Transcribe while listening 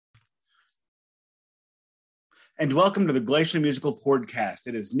and welcome to the Glacially Musical podcast.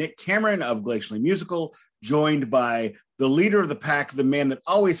 It is Nick Cameron of Glacially Musical, joined by the leader of the pack, the man that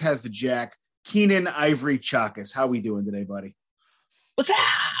always has the jack, Keenan Ivory Chakas. How we doing today, buddy? What's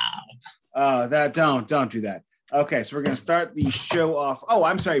up? Don't do that. Okay, so we're going to start the show off. Oh,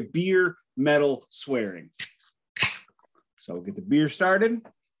 I'm sorry, beer, metal, swearing. So we'll get the beer started.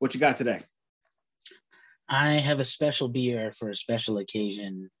 What you got today? I have a special beer for a special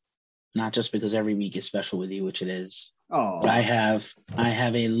occasion, not just because every week is special with you, which it is. Oh, But I have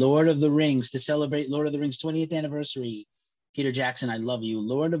a Lord of the Rings to celebrate Lord of the Rings 20th anniversary. Peter Jackson, I love you.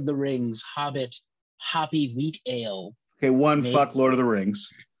 Lord of the Rings Hobbit Hoppy Wheat Ale. Okay, fuck Lord of the Rings.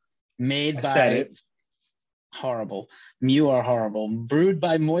 Made by horrible. You are horrible. Brewed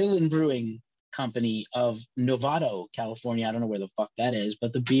by Moylan Brewing Company of Novato, California. I don't know where the fuck that is,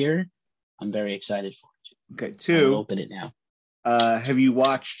 but the beer, I'm very excited for it. Okay, two. I'll open it now. Have you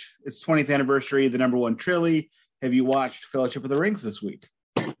watched its 20th anniversary, the number one trilogy? Have you watched Fellowship of the Rings this week?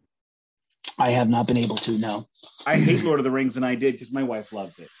 I have not been able to, no. I hate Lord of the Rings, and I did because my wife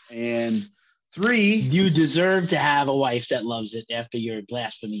loves it. And three. You deserve to have a wife that loves it after your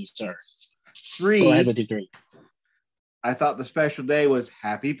blasphemy, sir. Three. Go ahead with your three. I thought the special day was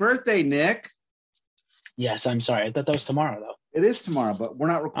happy birthday, Nick. Yes, I'm sorry. I thought that was tomorrow, though. It is tomorrow, but we're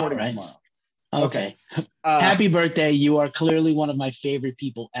not recording tomorrow. Okay. Happy birthday. You are clearly one of my favorite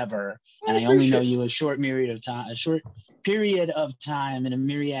people ever. And I only know you a short period of time and a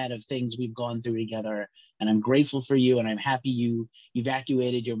myriad of things we've gone through together. And I'm grateful for you. And I'm happy you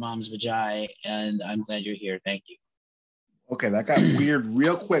evacuated your mom's vagina. And I'm glad you're here. Thank you. Okay, that got weird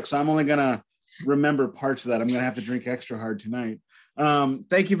real quick. So I'm only going to remember parts of that. I'm going to have to drink extra hard tonight.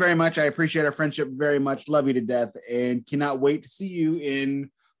 Thank you very much. I appreciate our friendship very much. Love you to death. And cannot wait to see you in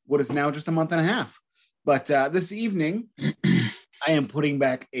what is now just a month and a half. But this evening, I am putting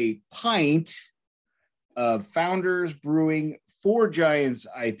back a pint of Founders Brewing Four Giants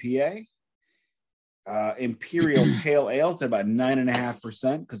IPA, Imperial Pale Ale. It's about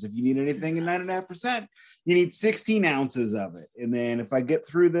 9.5%, because if you need anything in 9.5%, you need 16 ounces of it. And then if I get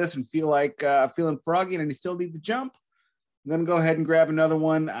through this and feel like feeling froggy and I still need to jump, I'm going to go ahead and grab another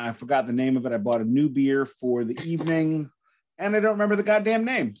one. I forgot the name of it. I bought a new beer for the evening, and I don't remember the goddamn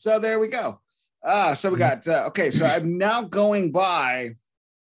name. So there we go. So we got, okay, so I'm now going by,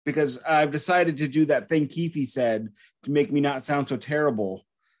 because I've decided to do that thing Keefe said to make me not sound so terrible,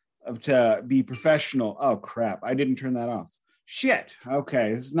 to be professional. Oh, crap. I didn't turn that off. Shit.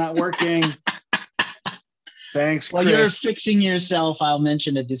 Okay, this is not working. Thanks, Chris. While you're fixing yourself, I'll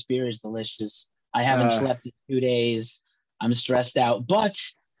mention that this beer is delicious. I haven't slept in 2 days. I'm stressed out, but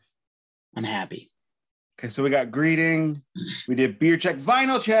I'm happy. Okay, so we got greeting. We did beer check,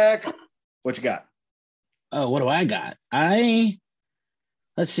 vinyl check. What you got? Oh, what do I got?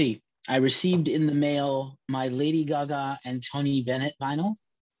 Let's see. I received in the mail my Lady Gaga and Tony Bennett vinyl.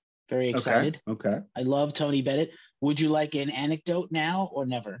 Very excited. Okay. I love Tony Bennett. Would you like an anecdote now or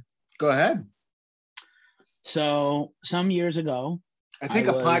never? Go ahead. So some years ago, I think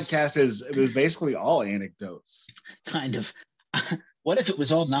a podcast it was basically all anecdotes. Kind of. What if it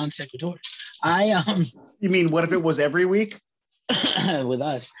was all non sequitur? You mean what if it was every week? With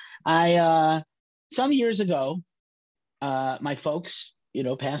us. Some years ago, my folks,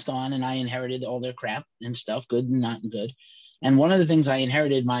 passed on, and I inherited all their crap and stuff, good and not good. And one of the things I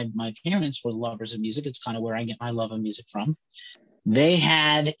inherited, my parents were lovers of music. It's kind of where I get my love of music from. They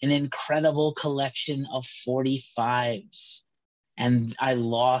had an incredible collection of 45s, and I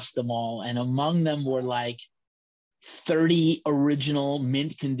lost them all. And among them were like 30 original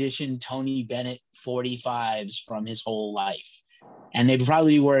mint condition Tony Bennett 45s from his whole life. And they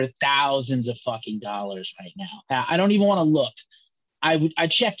probably were thousands of fucking dollars right now. I don't even want to look. I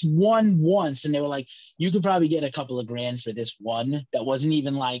checked one once, and they were like, you could probably get a couple of grand for this one. That wasn't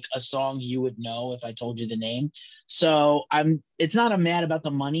even like a song you would know if I told you the name. So it's not I'm mad about the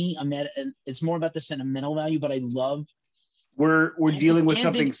money. It's more about the sentimental value, but I love. We're dealing with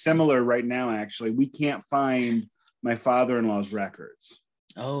something similar right now, actually. We can't find my father-in-law's records.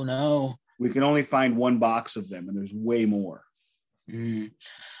 Oh, no. We can only find one box of them, and there's way more.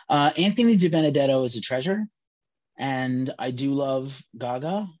 Anthony DiBenedetto is a treasure, and I do love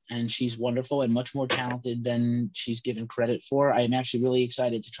Gaga, and she's wonderful and much more talented than she's given credit for. I am actually really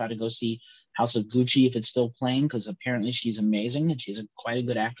excited to try to go see House of Gucci if it's still playing, because apparently she's amazing, and she's quite a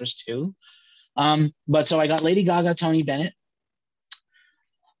good actress too. But so I got Lady Gaga, Tony Bennett.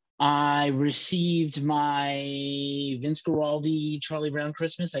 I received my Vince Guaraldi, Charlie Brown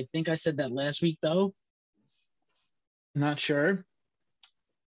Christmas. I think I said that last week, though. Not sure.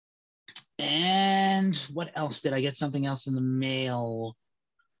 And what else? Did I get something else in the mail?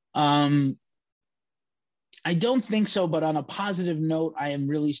 I don't think so, but on a positive note, I am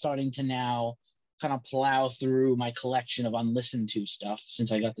really starting to now kind of plow through my collection of unlistened to stuff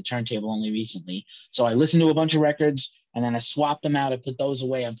since I got the turntable only recently. So I listen to a bunch of records and then I swap them out. I put those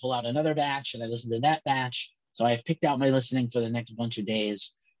away and pull out another batch and I listen to that batch. So I've picked out my listening for the next bunch of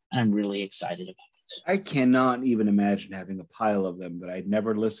days and I'm really excited about it. I cannot even imagine having a pile of them that I'd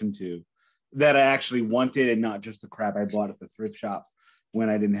never listened to that I actually wanted and not just the crap I bought at the thrift shop when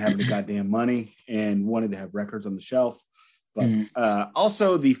I didn't have any goddamn money and wanted to have records on the shelf. But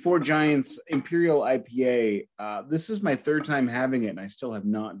also the Four Giants Imperial IPA. This is my third time having it, and I still have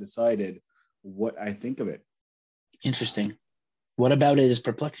not decided what I think of it. Interesting. What about it is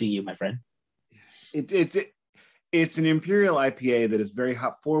perplexing you, my friend? It's an Imperial IPA that is very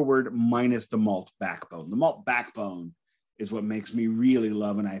hop forward minus the malt backbone. The malt backbone is what makes me really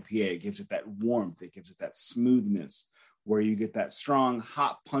love an IPA. It gives it that warmth. It gives it that smoothness where you get that strong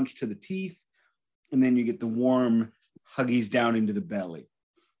hot punch to the teeth, and then you get the warm huggies down into the belly.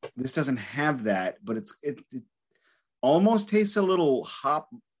 This doesn't have that, but it almost tastes a little hop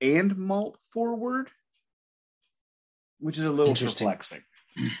and malt forward, which is a little perplexing.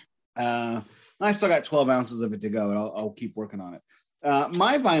 I still got 12 ounces of it to go, and I'll keep working on it.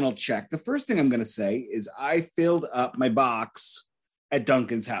 My vinyl check, the first thing I'm going to say is I filled up my box at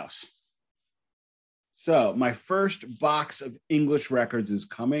Duncan's house. So my first box of English records is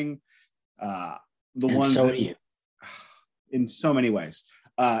coming. In so many ways.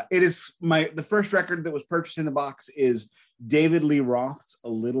 It is the first record that was purchased in the box is David Lee Roth's A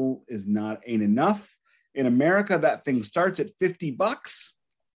Little Is Not Ain't Enough. In America, that thing starts at $50.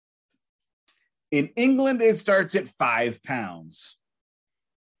 In England, it starts at £5.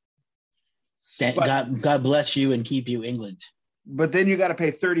 God bless you and keep you, England. But then you got to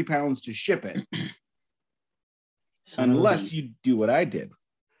pay £30 to ship it. Unless you do what I did.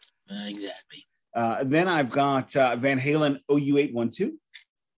 Exactly. Then I've got Van Halen OU812.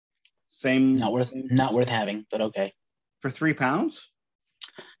 Same. Not worth having, but okay. For £3?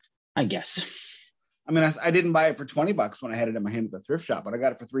 I guess. I mean, I didn't buy it for $20 when I had it in my hand at the thrift shop, but I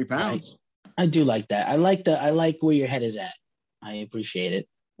got it for £3. I do like that. I like where your head is at. I appreciate it.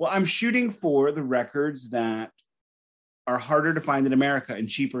 Well, I'm shooting for the records that are harder to find in America and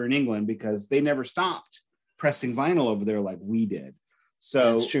cheaper in England because they never stopped pressing vinyl over there like we did.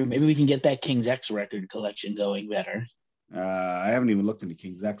 So that's true. Maybe we can get that King's X record collection going better. I haven't even looked into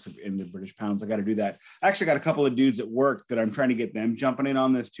King's X in the British pounds. I got to do that. I actually got a couple of dudes at work that I'm trying to get them jumping in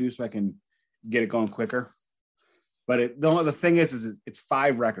on this too, so I can get it going quicker. But the thing is it's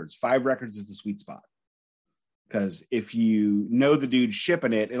 5 records. 5 records is the sweet spot. Because if you know the dude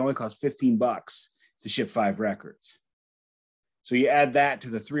shipping it, it only costs $15 to ship 5 records. So you add that to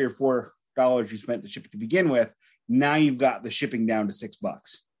the $3 or $4 you spent to ship it to begin with. Now you've got the shipping down to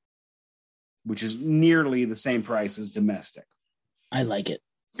 $6, which is nearly the same price as domestic. I like it.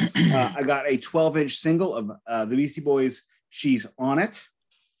 I got a 12-inch single of the Beastie Boys' She's On It.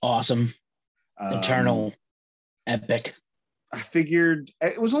 Awesome. Eternal. Epic. I figured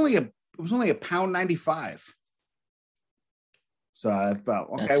it was only £1.95. So I thought,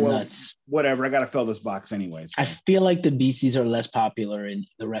 okay, that's well, nuts. Whatever. I got to fill this box anyway. So. I feel like the Beasties are less popular in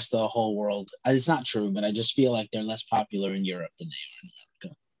the rest of the whole world. It's not true, but I just feel like they're less popular in Europe than they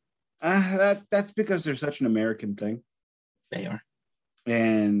are in America. That's because they're such an American thing. They are.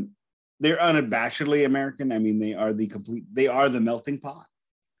 And they're unabashedly American. I mean, they are the melting pot.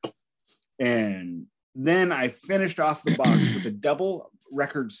 And then I finished off the box with a double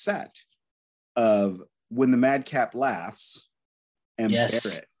record set of When the Madcap Laughs and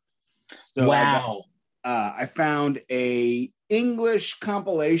Barrett. So wow. I found a English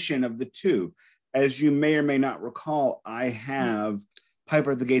compilation of the two. As you may or may not recall, I have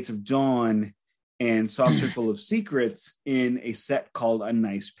Piper at the Gates of Dawn and Saucer Full of Secrets in a set called A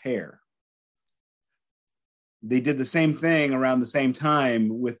Nice Pair. They did the same thing around the same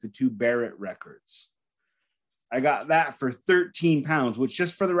time with the 2 Barrett records. I got that for £13, which,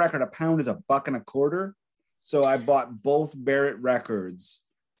 just for the record, a pound is $1.25. So I bought both Barrett records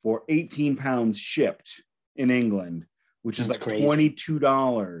for £18 shipped in England, which is like crazy.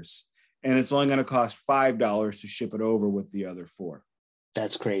 $22. And it's only going to cost $5 to ship it over with the other 4.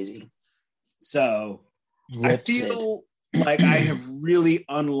 That's crazy. So I feel like I have really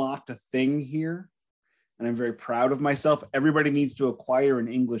unlocked a thing here. And I'm very proud of myself. Everybody needs to acquire an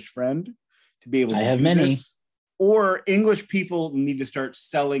English friend to be able to do this. Or English people need to start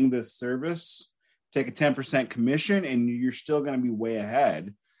selling this service, take a 10% commission, and you're still going to be way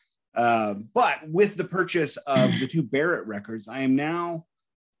ahead. But with the purchase of the 2 Barrett records, I am now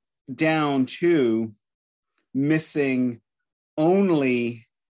down to missing only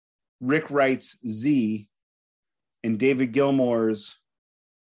Rick Wright's Z and David Gilmour's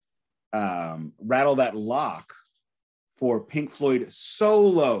Rattle That Lock for Pink Floyd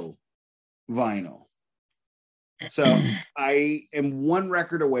solo vinyl. So I am one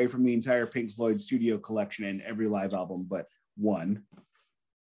record away from the entire Pink Floyd studio collection and every live album but one.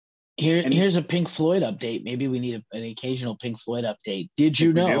 Here's a Pink Floyd update. Maybe we need an occasional Pink Floyd update. Did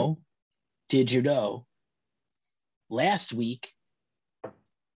you know last week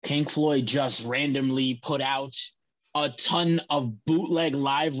Pink Floyd just randomly put out a ton of bootleg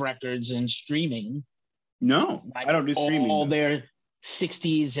live records and streaming? No, like I don't do streaming. All their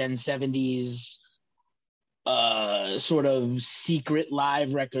 60s and 70s sort of secret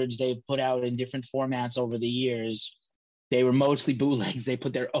live records they put out in different formats over the years. They were mostly bootlegs. They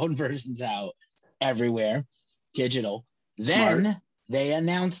put their own versions out everywhere, digital. Smart. Then they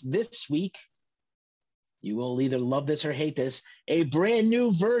announced this week, you will either love this or hate this, a brand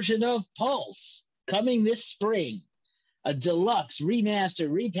new version of Pulse coming this spring. A deluxe, remastered,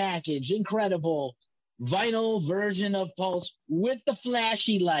 repackaged, incredible vinyl version of Pulse with the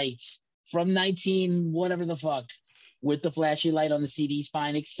flashy light from 19 whatever the fuck, with the flashy light on the CD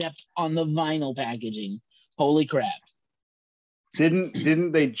spine, except on the vinyl packaging. Holy crap.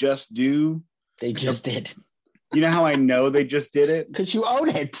 Didn't they just do? They just did. You know how I know they just did it? Because you own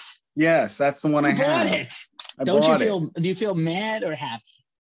it. Yes, that's the one I have. It. I Don't you bought feel? it. Do you feel mad or happy?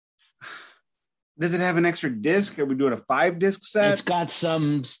 Does it have an extra disc? Are we doing a 5-disc set? It's got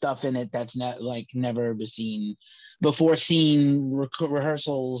some stuff in it that's not like never seen before. Seen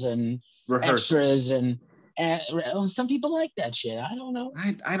rehearsals and extras and some people like that shit. I don't know.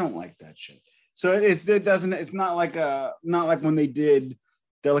 I don't like that shit. So it's not like when they did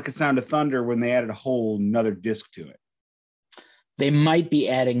Delicate Sound of Thunder when they added a whole another disc to it. They might be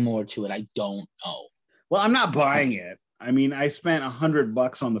adding more to it. I don't know. Well, I'm not buying it. I mean, I spent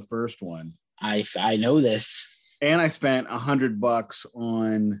 $100 on the first one. I know this. And I spent $100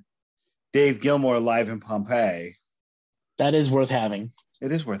 on Dave Gilmour Live in Pompeii. That is worth having.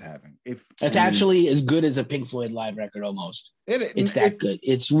 It is worth having. It's actually as good as a Pink Floyd live record almost. It's that good.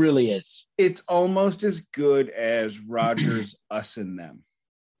 It really is. It's almost as good as Roger's Us and Them.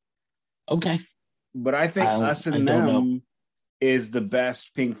 Okay. But I think Us and Them is the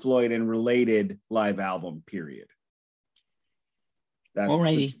best Pink Floyd and related live album, period.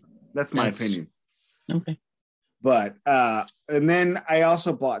 That's my opinion. Okay. But and then I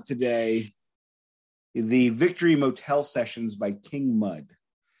also bought today the Victory Motel Sessions by King Mud.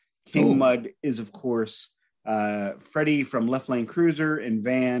 King Mud is, of course, Freddie from Left Lane Cruiser and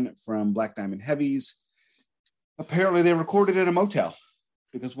Van from Black Diamond Heavies. Apparently, they recorded in a motel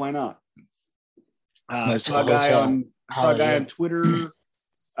because why not? I saw a guy on Twitter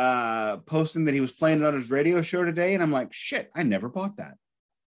posting that he was playing it on his radio show today, and I'm like, shit, I never bought that.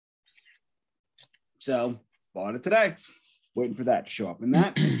 So bought it today, waiting for that to show up. And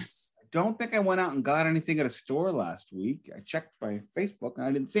that is, I don't think I went out and got anything at a store last week. I checked my Facebook and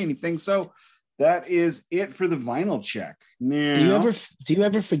I didn't see anything. So that is it for the vinyl check. Now, do you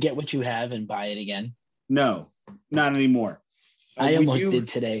ever forget what you have and buy it again? No, not anymore. I almost did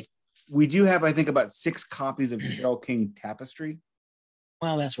today. We do have, I think, about 6 copies of Carole King Tapestry.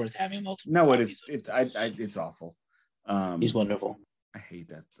 Well, that's worth having multiple. No, it is. It's awful. He's wonderful. I hate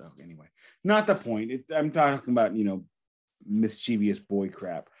that stuff. Anyway, not the point. I'm talking about, mischievous boy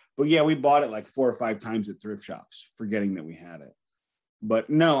crap. But yeah, we bought it like 4 or 5 times at thrift shops, forgetting that we had it. But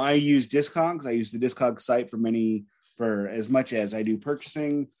no, I use Discogs. I use the Discogs site for as much as I do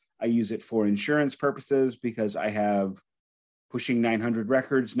purchasing. I use it for insurance purposes because I have pushing 900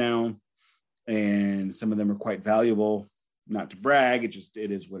 records now, and some of them are quite valuable. Not to brag, it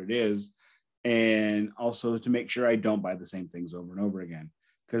is what it is. And also to make sure I don't buy the same things over and over again.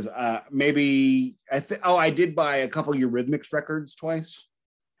 Because I did buy a couple of Eurythmics records twice,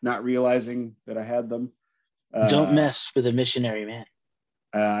 not realizing that I had them. Don't mess with a missionary man.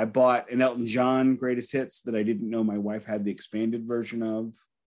 I bought an Elton John Greatest Hits that I didn't know my wife had the expanded version of.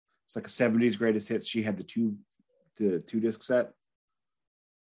 It's like a 70s Greatest Hits. She had the two disc set.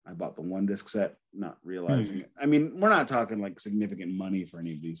 I bought the 1-disc set, not realizing it. I mean, we're not talking like significant money for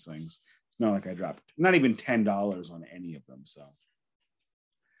any of these things. It's not like I dropped not even $10 on any of them. So,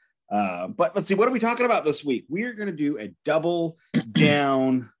 but let's see, what are we talking about this week? We are going to do a double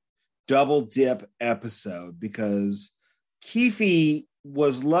down, double dip episode because Keefe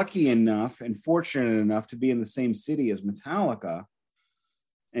was lucky enough and fortunate enough to be in the same city as Metallica.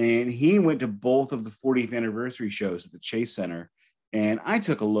 And he went to both of the 40th anniversary shows at the Chase Center. And I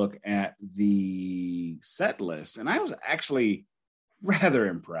took a look at the set list, and I was actually rather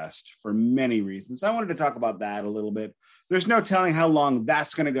impressed for many reasons. I wanted to talk about that a little bit. There's no telling how long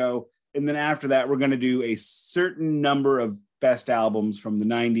that's going to go. And then after that, we're going to do a certain number of best albums from the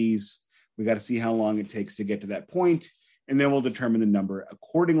 90s. We got to see how long it takes to get to that point, and then we'll determine the number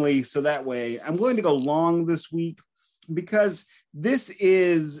accordingly. So that way, I'm willing to go long this week because this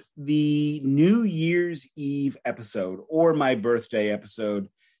is the New Year's Eve episode or my birthday episode,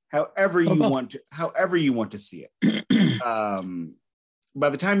 however you want to see it. By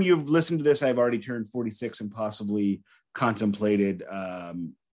the time you've listened to this, I've already turned 46 and possibly contemplated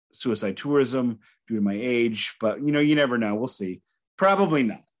suicide tourism due to my age, but you never know. We'll see. Probably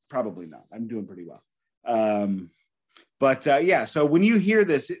not. I'm doing pretty well. So when you hear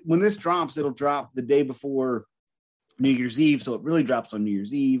this, when this drops, it'll drop the day before New Year's Eve. So it really drops on New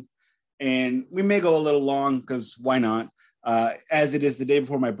Year's Eve, and we may go a little long because why not? As it is the day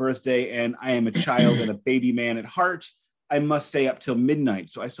before my birthday, and I am a child and a baby man at heart, I must stay up till midnight.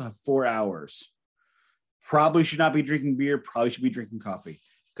 So I still have 4 hours. Probably should not be drinking beer. Probably should be drinking coffee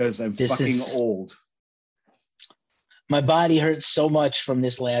because I'm old. My body hurts so much from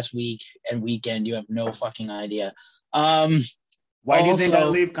this last week and weekend. You have no fucking idea. Why do you think I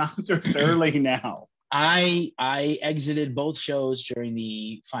leave concerts early now? I exited both shows during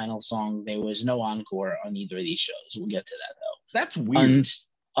the final song. There was no encore on either of these shows. We'll get to that though. That's weird.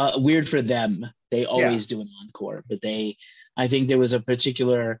 Weird for them. They always do an encore, but I think there was a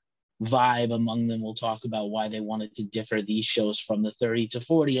particular vibe among them. We'll talk about why they wanted to differ these shows from the 30 to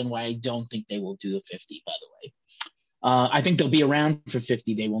 40 and why I don't think they will do the 50, by the way. I think they'll be around for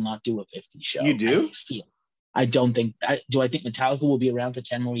 50. They will not do a 50 show. You do? I don't think. Do I think Metallica will be around for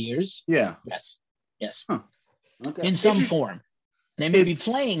 10 more years? Yeah. Yes. Huh. Okay. In some form. They may be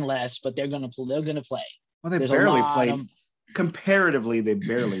playing less, but they're gonna play. Well, they barely play. Comparatively, they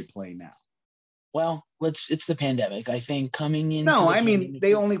barely play now. Well, it's the pandemic. I think coming in. No, I mean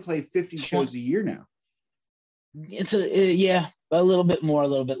they only play 50 shows a year now. It's a little bit more, a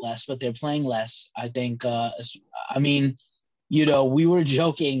little bit less, but they're playing less. I think. We were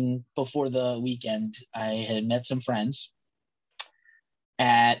joking before the weekend. I had met some friends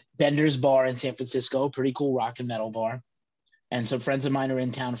at Bender's Bar in San Francisco, pretty cool rock and metal bar. And some friends of mine are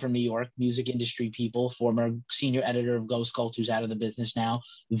in town from New York, music industry people, former senior editor of Ghost Cult, who's out of the business now,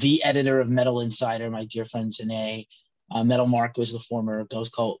 the editor of Metal Insider, my dear friend Zane. Metal Mark was the former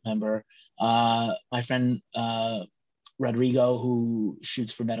Ghost Cult member. My friend Rodrigo, who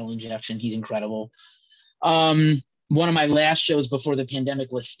shoots for Metal Injection, he's incredible. One of my last shows before the pandemic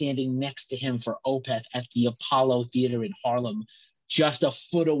was standing next to him for Opeth at the Apollo Theater in Harlem, just a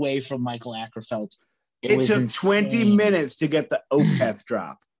foot away from Michael Ackerfeld. It took 20 minutes to get the Opeth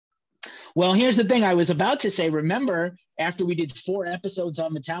drop. Well, here's the thing. I was about to say, remember, after we did 4 episodes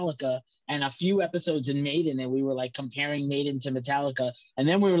on Metallica and a few episodes in Maiden, and we were like comparing Maiden to Metallica, and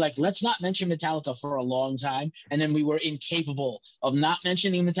then we were like, let's not mention Metallica for a long time. And then we were incapable of not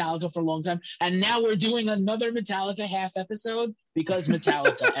mentioning Metallica for a long time. And now we're doing another Metallica half episode because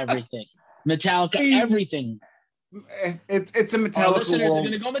Metallica everything. Metallica everything. It's a Metallica Our listeners world. are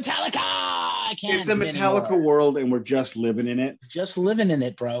going to go Metallica. It's a Metallica world, and we're just living in it. Just living in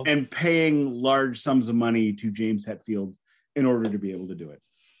it, bro. And paying large sums of money to James Hetfield in order to be able to do it.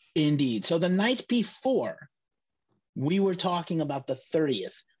 Indeed. So the night before, we were talking about the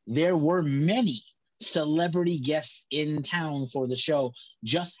 30th. There were many celebrity guests in town for the show,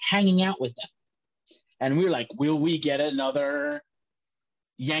 just hanging out with them. And we were like, will we get another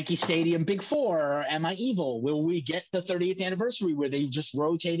Yankee Stadium Big Four, or Am I Evil? Will we get the 30th anniversary where they just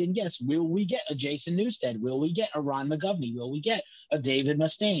rotate in guests? Will we get a Jason Newsted? Will we get a Ron McGovney? Will we get a David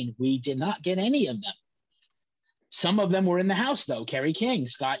Mustaine? We did not get any of them. Some of them were in the house, though. Kerry King,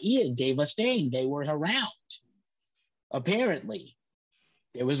 Scott Ian, Dave Mustaine, they were around. Apparently.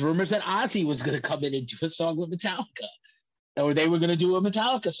 There was rumors that Ozzy was going to come in and do a song with Metallica. Or they were going to do a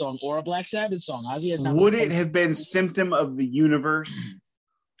Metallica song or a Black Sabbath song. Ozzy has not. Would it have been Symptom of the Universe?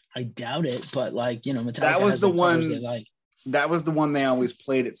 I doubt it, but Metallica. That was the one. That was the one they always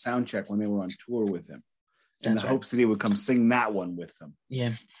played at Soundcheck when they were on tour with him, in the hopes that he would come sing that one with them.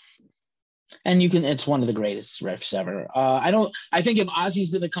 Yeah, and it's one of the greatest riffs ever. I think if Ozzy's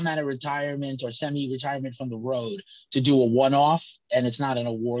going to come out of retirement or semi-retirement from the road to do a one-off, and it's not an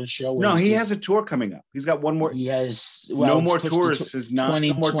award show. No, he has a tour coming up. He's got one more. He has no more tours. Is not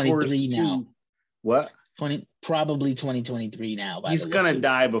 2023 now. What? Probably 2023 now. He's gonna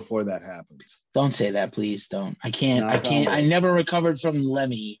die before that happens. Don't say that, please. Don't. I can't. I never recovered from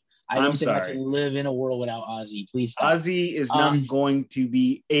Lemmy. I don't think I can live in a world without Ozzy. Please stop. Ozzy is not going to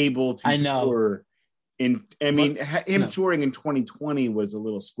be able to tour. Him touring in 2020 was a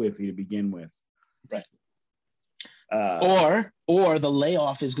little squiffy to begin with. Right. Or the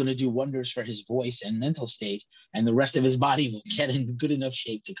layoff is going to do wonders for his voice and mental state, and the rest of his body will get in good enough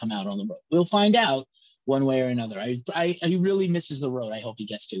shape to come out on the road. We'll find out one way or another. He really misses the road. I hope he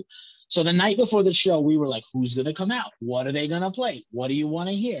gets to. So the night before the show, we were like, who's going to come out? What are they going to play? What do you want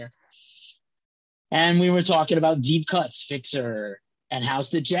to hear? And we were talking about Deep Cuts, Fixer, and House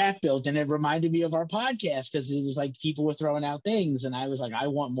the Jack built. And it reminded me of our podcast because it was like people were throwing out things. And I was like, I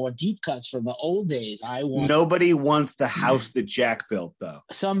want more deep cuts from the old days. Nobody wants the House that Jack built, though.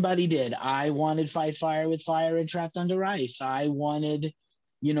 Somebody did. I wanted Fight Fire with Fire and Trapped Under Ice. I wanted,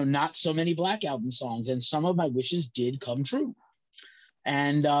 not so many Black Album songs. And some of my wishes did come true.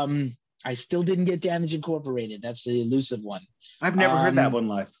 And I still didn't get Damage Incorporated. That's the elusive one. I've never heard that one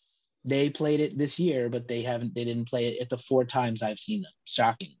live. They played it this year, but they didn't play it at the 4 times I've seen them,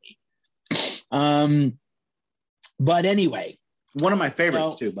 shockingly. But anyway. One of my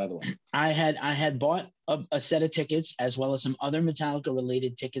favorites too, by the way. I had bought a set of tickets as well as some other Metallica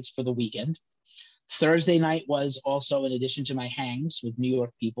related tickets for the weekend. Thursday night was also, in addition to my hangs with New York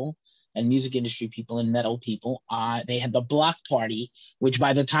people and music industry people and metal people, they had the block party, which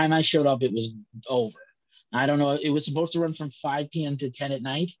by the time I showed up, it was over. I don't know. It was supposed to run from 5 p.m. to 10 at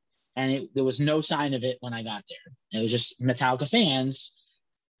night. And there was no sign of it when I got there. It was just Metallica fans.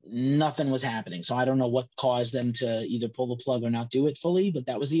 Nothing was happening. So I don't know what caused them to either pull the plug or not do it fully, but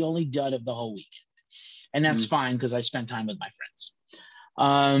that was the only dud of the whole weekend. And that's fine because I spent time with my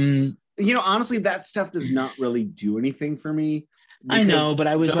friends. Honestly, that stuff does not really do anything for me. I know, but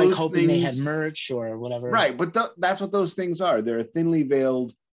I was like hoping they had merch or whatever. Right, but that's what those things are. They're a thinly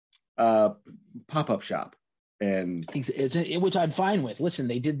veiled pop-up shop. And which I'm fine with. Listen,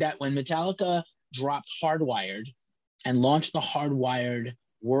 they did that when Metallica dropped Hardwired and launched the Hardwired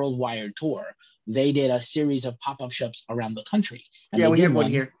Worldwide tour. They did a series of pop-up shops around the country. And we had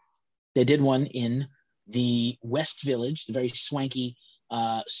one here. They did one in the West Village, the very swanky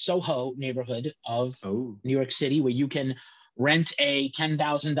Soho neighborhood of New York City, where you can rent a $10,000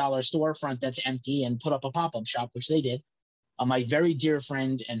 storefront that's empty and put up a pop-up shop, which they did. My very dear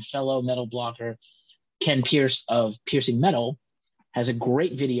friend and fellow metal blogger, Ken Pierce of Piercing Metal, has a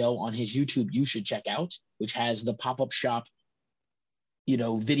great video on his YouTube you should check out, which has the pop-up shop,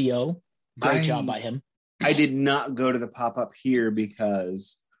 video. Great job by him. I did not go to the pop-up here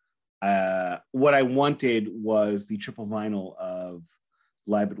because what I wanted was the triple vinyl of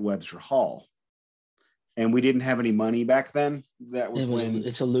Live at Webster Hall. And we didn't have any money back then.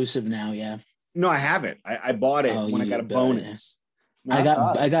 It's elusive now, yeah. No, I have it. I bought it when I got a bonus.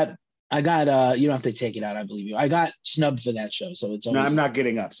 Yeah. I got you don't have to take it out, I believe you. I got snubbed for that show, so it's always, no, I'm not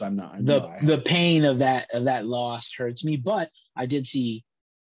getting up, so I'm not. The pain of that loss hurts me, but I did see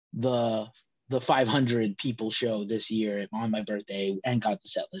the 500 people show this year on my birthday and got the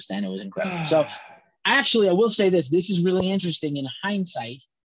set list, and it was incredible. So actually, I will say this is really interesting in hindsight.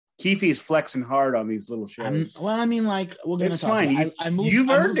 Keithy's flexing hard on these little shows. We're gonna it's talk. Fine. You've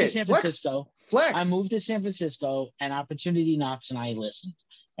earned it. To San Francisco. Flex. I moved to San Francisco, and opportunity knocks, and I listened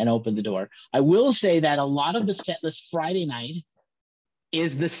and opened the door. I will say that a lot of the set list Friday night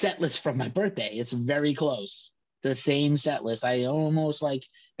is the set list from my birthday. It's very close. The same set list. I almost like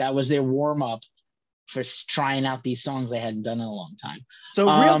that was their warm up for trying out these songs they hadn't done in a long time. So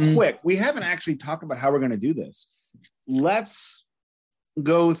real quick, we haven't actually talked about how we're going to do this. Let's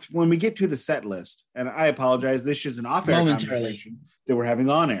go when we get to the set list. And I apologize. This is an off-air conversation that we're having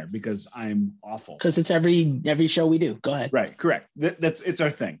on air because I'm awful. Because it's every show we do. Go ahead. Right. Correct. It's our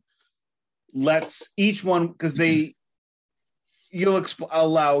thing. Let's each one because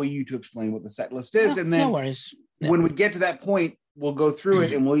allow you to explain what the set list is, and then no worries. When we get to that point, we'll go through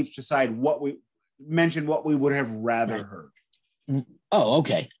it and we'll each decide what we would have rather heard. Oh,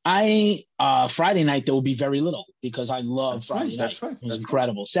 okay. Friday night there will be very little because I love Friday night. That's right. It was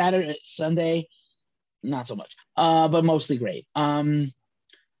incredible. Saturday, Sunday, not so much, but mostly great.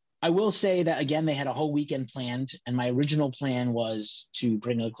 I will say that again, they had a whole weekend planned, and my original plan was to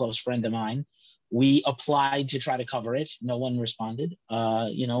bring a close friend of mine. We applied to try to cover it. No one responded.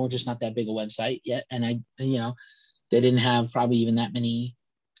 We're just not that big a website yet, and they didn't have probably even that many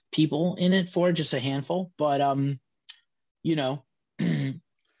people in it for just a handful. But I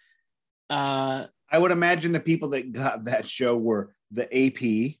would imagine the people that got that show were the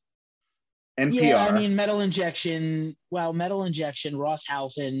AP, NPR. Yeah, I mean, Metal Injection, Ross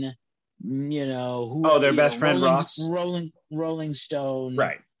Halfin, their best friend Ross, Rolling Stone,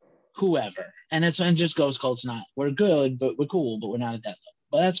 right? Whoever, and it just goes cold. It's not. We're good, but we're cool, but we're not at that level.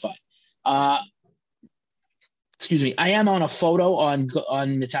 But that's fine. Excuse me. I am on a photo on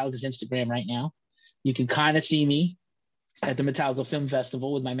Metallica's Instagram right now. You can kind of see me at the Metallica Film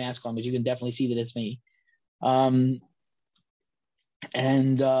Festival with my mask on, but you can definitely see that it's me. And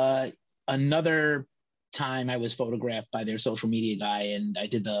another time I was photographed by their social media guy, and I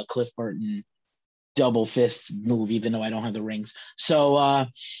did the Cliff Burton double fist move, even though I don't have the rings. So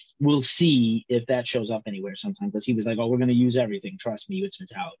we'll see if that shows up anywhere sometime, because he was like, oh, we're going to use everything. Trust me, it's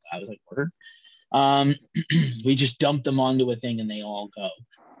Metallica. I was like, word. We just dumped them onto a thing and they all go.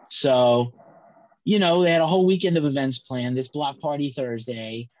 So, they had a whole weekend of events planned. This block party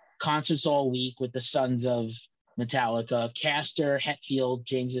Thursday, concerts all week with the sons of Metallica. Castor Hetfield,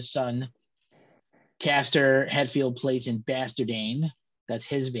 James's son. Castor Hetfield plays in Bastardane. That's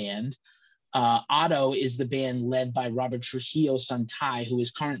his band. Otto is the band led by Robert Trujillo's son Ty, who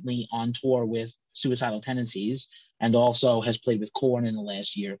is currently on tour with Suicidal Tendencies and also has played with Korn in the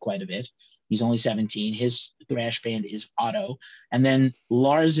last year quite a bit. He's only 17. His thrash band is Otto. And then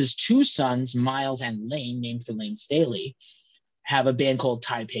Lars's two sons, Miles and Lane, named for Lane Staley, have a band called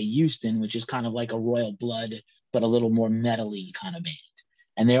Taipei Houston, which is kind of like a Royal Blood, but a little more metal-y kind of band.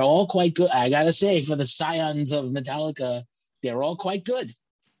 And they're all quite good. I got to say, for the scions of Metallica, they're all quite good.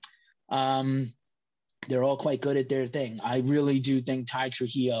 They're all quite good at their thing. I really do think Ty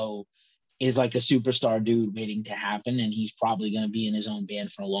Trujillo is like a superstar dude waiting to happen, and he's probably going to be in his own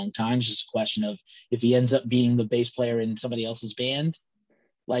band for a long time. It's just a question of if he ends up being the bass player in somebody else's band,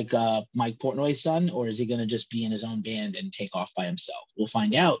 like Mike Portnoy's son, or is he going to just be in his own band and take off by himself? We'll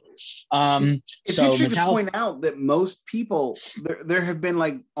find out. It's interesting to point out that most people, there have been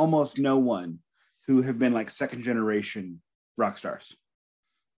like almost no one who have been like second generation rock stars.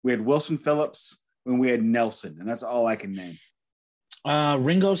 We had Wilson Phillips and we had Nelson, and that's all I can name.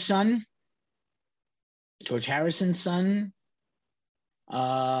 Ringo's son, George Harrison's son.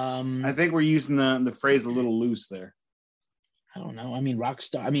 I think we're using the phrase a little loose there. I don't know. I mean, rock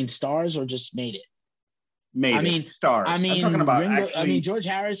star. I mean, stars or just made it. Stars. I mean, I'm talking about Ringo, actually. George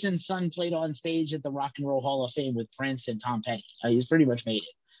Harrison's son played on stage at the Rock and Roll Hall of Fame with Prince and Tom Petty. He's pretty much made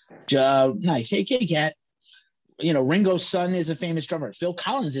it. Nice. Hey, Kit Kat. Ringo's son is a famous drummer. Phil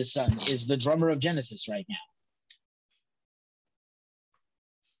Collins' son is the drummer of Genesis right now.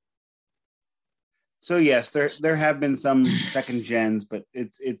 So yes, there have been some second gens, but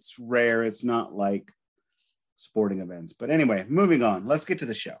it's rare. It's not like sporting events. But anyway, moving on. Let's get to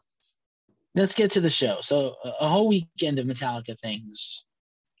the show. So a whole weekend of Metallica things.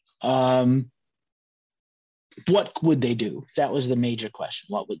 What would they do? That was the major question.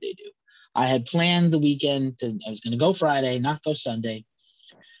 What would they do? I had planned the weekend I was going to go Friday, not go Sunday.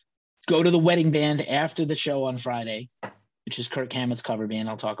 Go to the wedding band after the show on Friday, which is Kirk Hammett's cover band.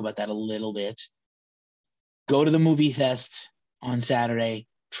 I'll talk about that a little bit. Go to the movie fest on Saturday.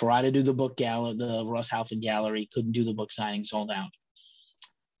 Try to do the book gallery, the Ross Halfin Gallery. Couldn't do the book signing, sold out.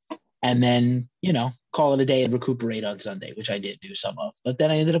 And then, call it a day and recuperate on Sunday, which I did do some of. But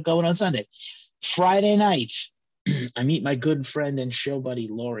then I ended up going on Sunday. Friday night, I meet my good friend and show buddy,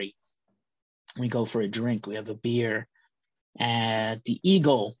 Lori. We go for a drink. We have a beer at the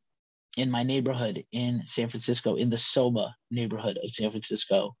Eagle in my neighborhood in San Francisco, in the Soma neighborhood of San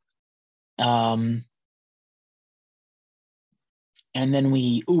Francisco. And then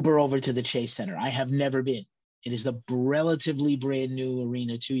we Uber over to the Chase Center. I have never been. It is the relatively brand new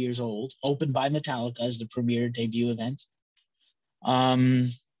arena, 2 years old, opened by Metallica as the premier debut event.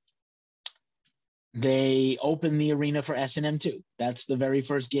 They opened the arena for S&M too. That's the very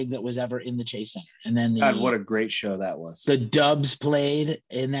first gig that was ever in the Chase Center. And then God, what a great show that was. The Dubs played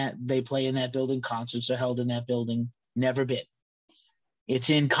in that. They play in that building. Concerts are held in that building. Never been. It's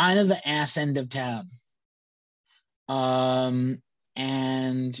in kind of the ass end of town. And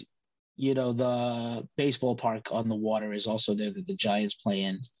the baseball park on the water is also there that the Giants play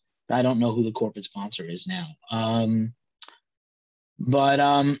in. I don't know who the corporate sponsor is now.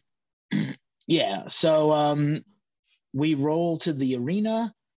 Yeah, so we roll to the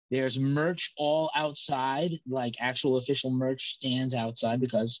arena. There's merch all outside, like actual official merch stands outside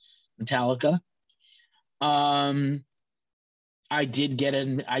because Metallica. I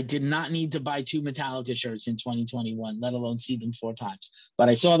did not need to buy 2 Metallica shirts in 2021, let alone see them 4 times. But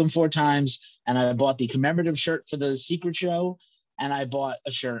I saw them 4 times, and I bought the commemorative shirt for the Secret Show, and I bought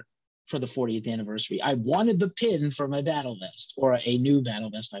a shirt for the 40th anniversary. I wanted the pin for my battle vest, or a new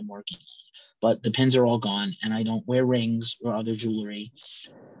battle vest I'm working on. But the pins are all gone, and I don't wear rings or other jewelry.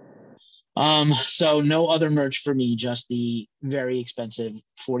 So no other merch for me, just the very expensive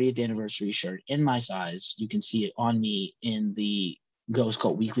 40th anniversary shirt in my size. You can see it on me in the Ghost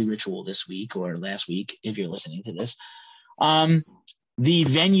Cult Weekly Ritual this week or last week, if you're listening to this. The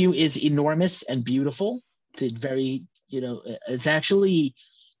venue is enormous and beautiful. It's very, it's actually,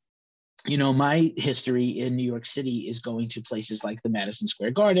 my history in New York City is going to places like the Madison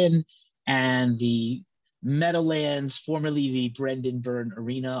Square Garden and the Meadowlands, formerly the Brendan Byrne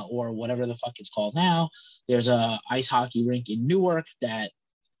Arena or whatever the fuck it's called now. There's a ice hockey rink in Newark that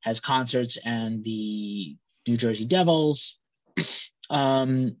has concerts, and the New Jersey Devils.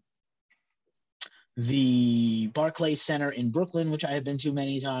 The Barclays Center in Brooklyn, which I have been to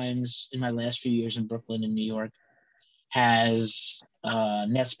many times in my last few years in Brooklyn and New York, has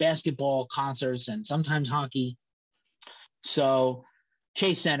Nets basketball, concerts, and sometimes hockey. So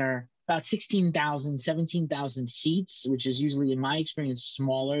Chase Center, about 16,000, 17,000 seats, which is usually, in my experience,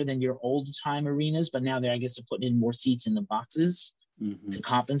 smaller than your old-time arenas. But now I guess they're putting in more seats in the boxes to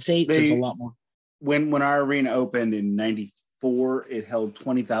compensate. So it's a lot more. When our arena opened in 94, it held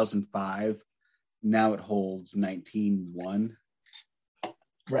 20,005. Now it holds 19,100.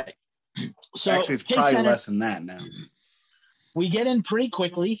 Right. So actually, it's probably less than that now. We get in pretty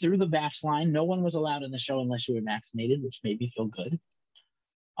quickly through the vax line. No one was allowed in the show unless you were vaccinated, which made me feel good.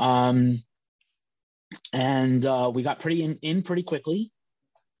 And we got in pretty quickly.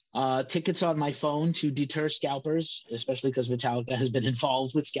 Tickets on my phone to deter scalpers, especially because Metallica has been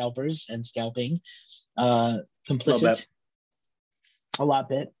involved with scalpers and scalping. Complicit. A lot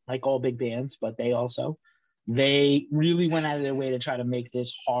bit, like all big bands, but they really went out of their way to try to make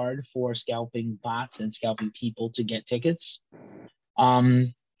this hard for scalping bots and scalping people to get tickets.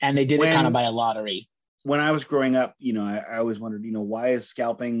 And they did it kind of by a lottery. When I was growing up, I always wondered, why is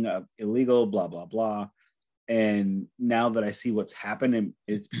scalping illegal, blah, blah, blah. And now that I see what's happened, and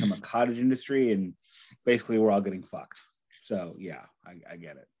it's become a cottage industry, and basically we're all getting fucked. So yeah, I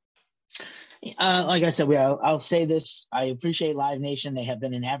get it. Like I said, I'll say this. I appreciate Live Nation. They have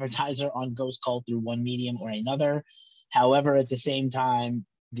been an advertiser on Ghost Cult through one medium or another. However, at the same time,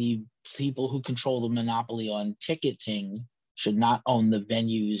 the people who control the monopoly on ticketing should not own the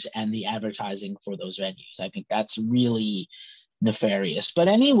venues and the advertising for those venues. I think that's really nefarious. But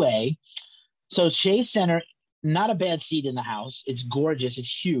anyway, so Chase Center, not a bad seat in the house. It's gorgeous.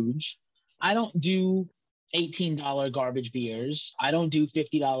 It's huge. I don't do $18 garbage beers. I don't do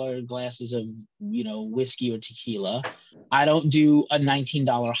 $50 glasses of, whiskey or tequila. I don't do a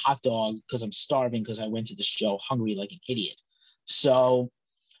 $19 hot dog because I'm starving because I went to the show hungry like an idiot. So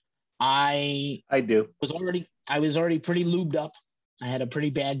I was already pretty lubed up. I had a pretty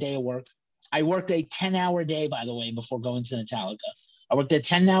bad day of work. I worked a 10-hour day, by the way, before going to Metallica. I worked a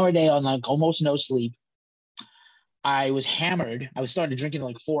 10-hour day on like almost no sleep. I was hammered. I was starting drinking at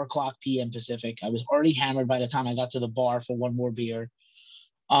like 4:00 p.m. Pacific. I was already hammered by the time I got to the bar for one more beer.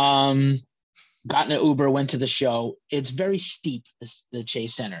 Got in an Uber, went to the show. It's very steep, the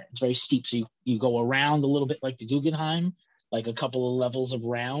Chase Center. It's very steep. So you go around a little bit like the Guggenheim, like a couple of levels of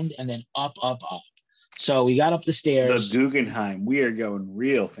round, and then up, up, up. So we got up the stairs. The Guggenheim. We are going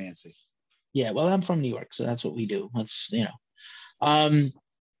real fancy. Yeah, well, I'm from New York, so that's what we do.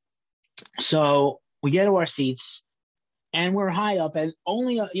 So we get to our seats. And we're high up, and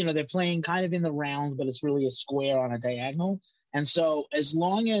only, they're playing kind of in the round, but it's really a square on a diagonal. And so as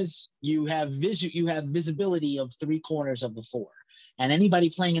long as you have visibility of 3 corners of the 4, and anybody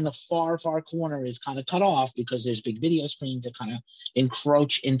playing in the far, far corner is kind of cut off because there's big video screens that kind of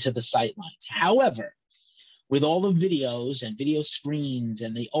encroach into the sight lines. However, with all the videos and video screens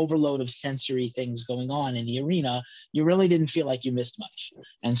and the overload of sensory things going on in the arena, you really didn't feel like you missed much.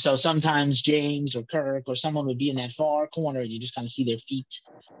 And so sometimes James or Kirk or someone would be in that far corner and you just kind of see their feet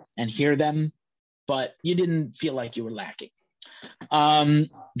and hear them, but you didn't feel like you were lacking. No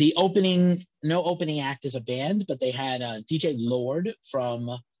opening act as a band, but they had DJ Lord from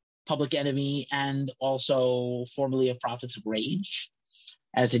Public Enemy and also formerly of Prophets of Rage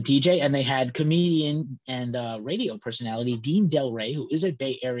as a DJ, and they had comedian and radio personality Dean Del Rey, who is a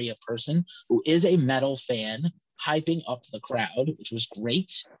Bay Area person, who is a metal fan, hyping up the crowd, which was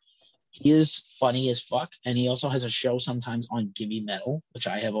great. He is funny as fuck, and he also has a show sometimes on Gimme Metal, which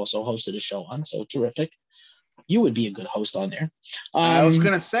I have also hosted a show on, so terrific. You would be a good host on there. I was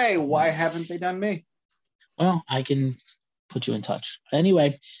going to say, why haven't they done me? Well, I can put you in touch.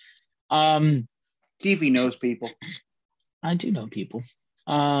 Anyway. Keefy knows people. I do know people.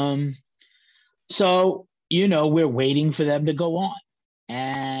 So, we're waiting for them to go on,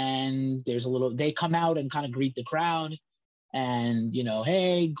 and they come out and kind of greet the crowd and,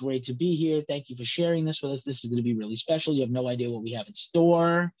 hey, great to be here. Thank you for sharing this with us. This is going to be really special. You have no idea what we have in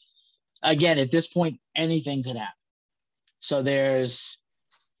store. Again, at this point, anything could happen. So there's,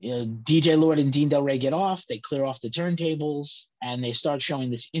 DJ Lord and Dean Del Rey get off, they clear off the turntables, and they start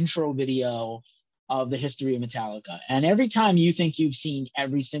showing this intro video of the history of Metallica. And every time you think you've seen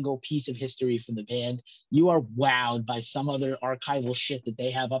every single piece of history from the band, you are wowed by some other archival shit that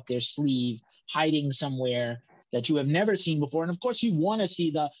they have up their sleeve, hiding somewhere that you have never seen before. And of course, you want to see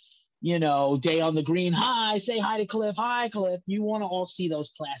the Day on the Green. Hi, say hi to Cliff. Hi, Cliff. You want to all see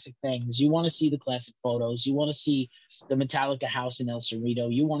those classic things. You want to see the classic photos. You want to see the Metallica house in El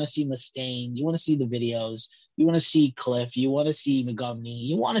Cerrito. You want to see Mustaine. You want to see the videos. You want to see Cliff. You want to see McGovney.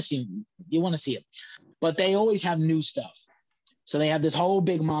 You want to see it. But they always have new stuff. So they have this whole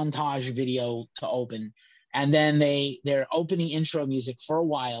big montage video to open. And then their opening intro music for a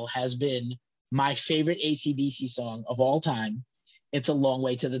while has been my favorite AC/DC song of all time. It's A Long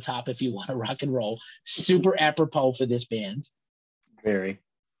Way to the Top if you want to rock and roll. Super apropos for this band. Very.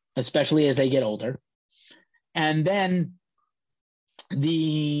 Especially as they get older. And then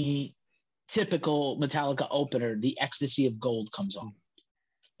the typical Metallica opener, The Ecstasy of Gold, comes on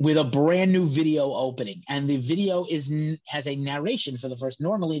with a brand new video opening. And the video has a narration for the first.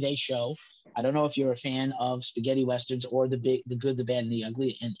 Normally they show, I don't know if you're a fan of spaghetti westerns or the Good, the Bad, and the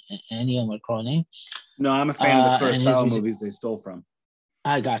Ugly, and Ennio Morricone. No, I'm a fan of the Kurosawa movies they stole from.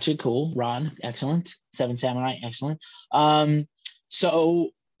 I got you. Cool. Ron, excellent. Seven Samurai, excellent.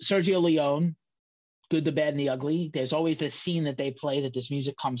 So Sergio Leone, Good, the Bad, and the Ugly. There's always this scene that they play that this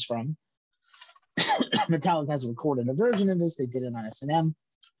music comes from. Metallica has recorded a version of this. They did it on S&M.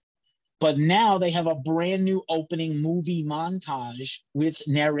 But now they have a brand new opening movie montage with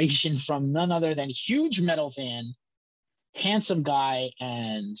narration from none other than huge metal fan, handsome guy,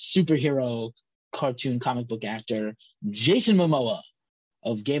 and superhero cartoon comic book actor Jason Momoa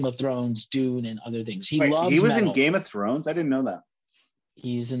of Game of Thrones, Dune, and other things. He was metal. In Game of Thrones? I didn't know that.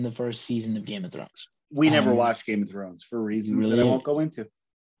 He's in the first season of Game of Thrones. We never watched Game of Thrones for reasons that I won't go into.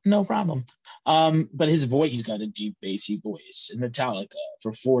 No problem. But his voice, he's got a deep, bassy voice. And Metallica,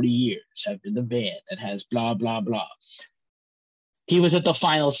 for 40 years, have been the band that has blah, blah, blah. He was at the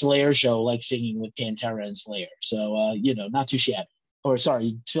final Slayer show, like singing with Pantera and Slayer. So, not too shabby. Or,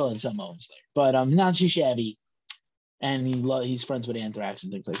 sorry, Phil and Samo and Slayer. But not too shabby. And he's friends with Anthrax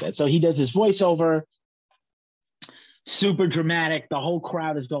and things like that. So he does his voiceover. Super dramatic. The whole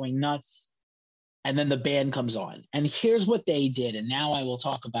crowd is going nuts. And then the band comes on. And here's what they did. And now I will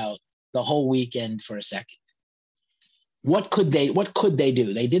talk about the whole weekend for a second. What could they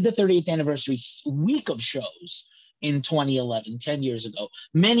do? They did the 30th anniversary week of shows in 2011, 10 years ago.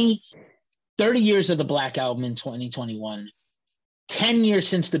 30 years of the Black Album in 2021. 10 years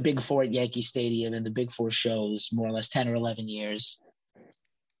since the Big Four at Yankee Stadium and the Big Four shows, more or less 10 or 11 years.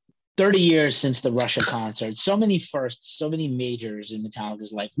 30 years since the Russia concert. So many firsts, so many majors in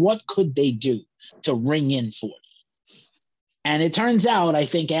Metallica's life. What could they do to ring in 40? And it turns out, I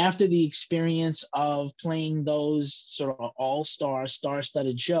think, after the experience of playing those sort of all-star,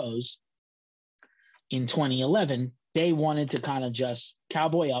 star-studded shows in 2011, they wanted to kind of just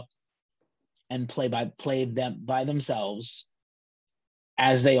cowboy up and play them by themselves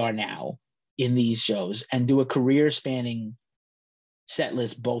as they are now in these shows and do a career-spanning set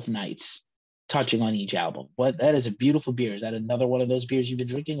list both nights, touching on each album. That is a beautiful beer. Is that another one of those beers you've been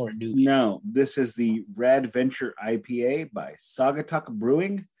drinking or a new beer? No, this is the Red Venture IPA by Sagatuck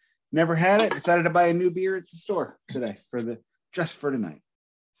Brewing. Never had it. Decided to buy a new beer at the store today just for tonight.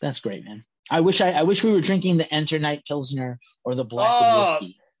 That's great, man. I wish we were drinking the Enter Night Pilsner or the Black and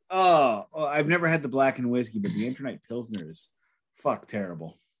Whiskey. I've never had the Black and Whiskey, but the Enter Night Pilsner is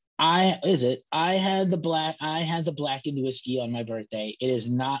terrible. I had the Black and Whiskey on my birthday. It is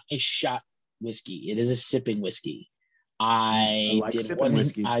not a shot whiskey. It is a sipping whiskey. I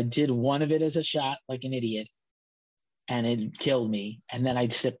did one of it as a shot like an idiot, and it killed me. And then I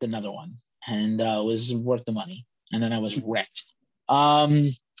sipped another one, and it was worth the money. And then I was wrecked.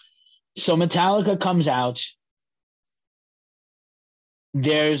 So Metallica comes out.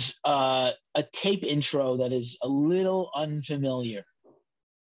 There's a tape intro that is a little unfamiliar,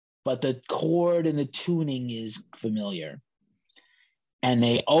 but the chord and the tuning is familiar. And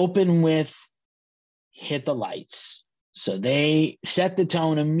they open with Hit the Lights. So they set the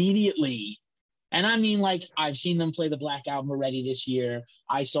tone immediately. And I mean, like, I've seen them play the Black Album already this year.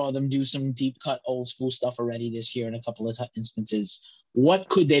 I saw them do some deep cut old school stuff already this year in a couple of instances. What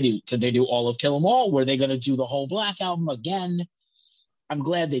could they do? Could they do all of Kill 'Em All? Were they going to do the whole Black Album again? I'm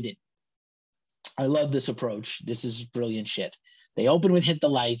glad they did. I love this approach. This is brilliant shit. They open with Hit the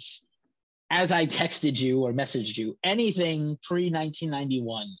Lights. As I texted you or messaged you, anything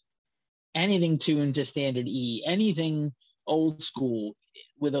pre-1991, anything tuned to standard E, anything old school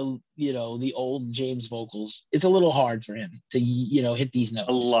with the old James vocals, it's a little hard for him to, hit these notes.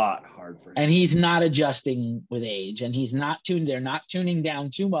 A lot hard for him. And he's not adjusting with age, and they're not tuning down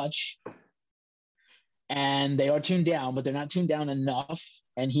too much. And they are tuned down, but they're not tuned down enough.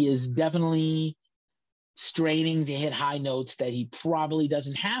 And he is definitely straining to hit high notes that he probably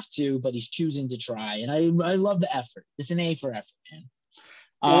doesn't have to, but he's choosing to try. And I love the effort. It's an A for effort, man.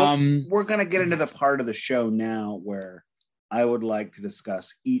 Well, we're going to get into the part of the show now where I would like to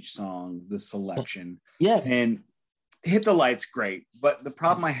discuss each song, the selection. Yeah. And Hit the Lights, great. But the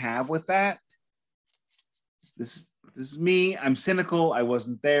problem I have with that, this is me. I'm cynical. I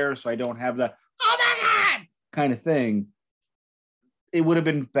wasn't there, so I don't have the, oh my God, kind of thing. It would have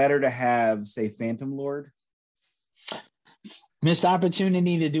been better to have, say, Phantom Lord. Missed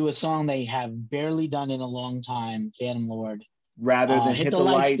opportunity to do a song they have barely done in a long time, Phantom Lord. Rather than Hit the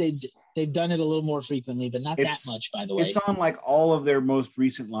Lights. They've done it a little more frequently, but not that much, by the way. It's on like all of their most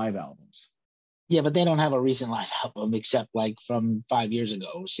recent live albums. Yeah, but they don't have a recent live album except like from 5 years ago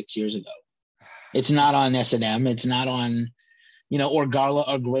or 6 years ago. It's not on S&M. It's not on, or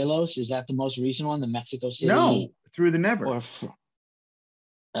Arguelos. Is that the most recent one? The Mexico City? No, Through the Never.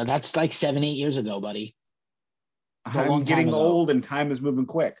 That's like 7-8 years ago, buddy. I'm getting old and time is moving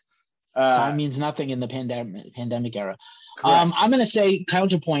quick. Time means nothing in the pandemic era. I'm going to say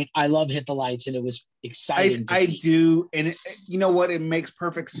counterpoint. I love Hit the Lights, and it was exciting to see. I do. And you know what? It makes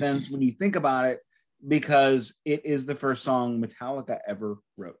perfect sense when you think about it, because it is the first song Metallica ever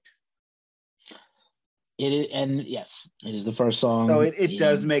wrote. It is, and yes, it is the first song. So it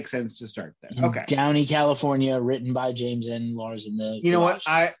does make sense to start there. Okay. Downey, California, written by James and Lars in the You know what?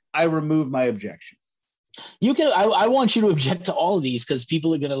 I remove my objection. You can. I want you to object to all of these because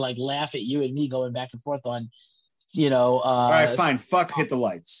people are gonna like laugh at you and me going back and forth on, all right, fine. Fuck Hit the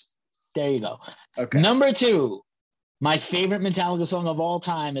Lights. There you go. Okay. Number 2, my favorite Metallica song of all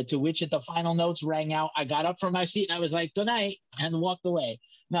time, to which at the final notes rang out. I got up from my seat and I was like, "Good night," and walked away.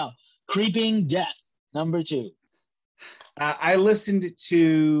 Now, Creeping Death, number 2. I listened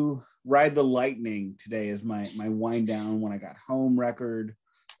to Ride the Lightning today as my wind down when I got home record,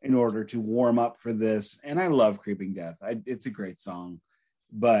 in order to warm up for this. And I love Creeping Death. It's a great song,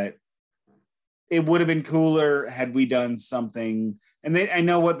 but it would have been cooler had we done something. And I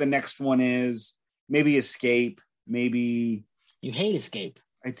know what the next one is. Maybe Escape. Maybe. You hate Escape.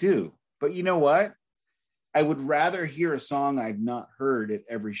 I do. But you know what? I would rather hear a song I've not heard at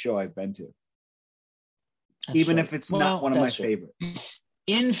every show I've been to. That's even true. If it's not one of my favorites.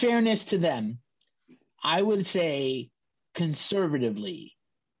 In fairness to them, I would say conservatively,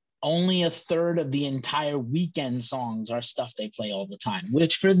 only a third of the entire Weekend songs are stuff they play all the time,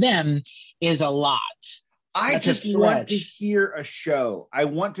 which for them is a lot. I just want to hear a show. I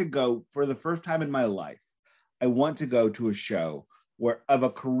want to go, for the first time in my life, I want to go to a show of a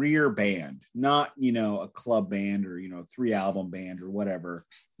career band, not, a club band or, 3-album band or whatever.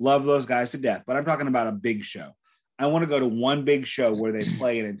 Love those guys to death, but I'm talking about a big show. I want to go to one big show where they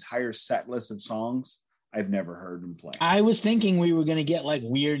play an entire set list of songs I've never heard them play. I was thinking we were going to get like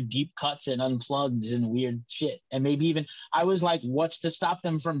weird deep cuts and unplugged and weird shit. And maybe even I was like, what's to stop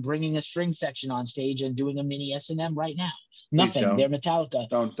them from bringing a string section on stage and doing a mini S&M right now? Nothing. They're Metallica.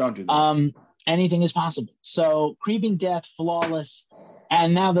 Don't do that. Anything is possible. So Creeping Death, flawless.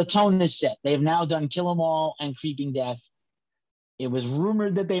 And now the tone is set. They've now done Kill 'Em All and Creeping Death. It was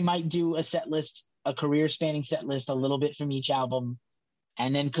rumored that they might do a set list, a career spanning set list, a little bit from each album,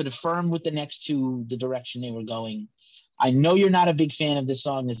 and then could affirm with the next two the direction they were going. I know you're not a big fan of this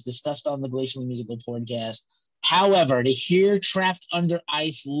song, as discussed on the Glacially Musical podcast. However, to hear Trapped Under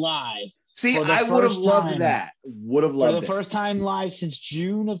Ice live. See, I would have loved that. Would have loved it. For the first time live since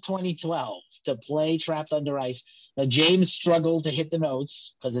June of 2012 to play Trapped Under Ice. Now, James struggled to hit the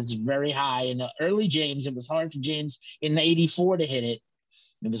notes because it's very high. In the early James, it was hard for James in the 84 to hit it.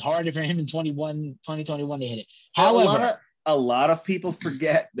 It was harder for him in 2021 to hit it. However, a lot of people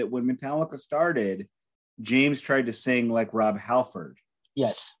forget that when Metallica started, James tried to sing like Rob Halford.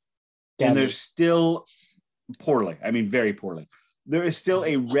 Yes. And there's still poorly. I mean, very poorly. There is still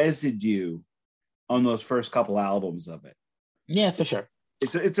a residue on those first couple albums of it. Yeah, for sure.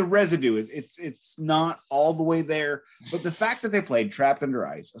 It's a residue. It's not all the way there. But the fact that they played Trapped Under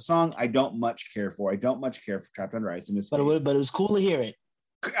Ice, a song I don't much care for. I don't much care for Trapped Under Ice. But it was cool to hear it.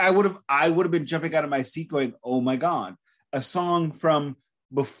 I would have been jumping out of my seat going, oh my God. A song from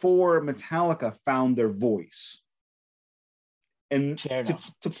before Metallica found their voice. And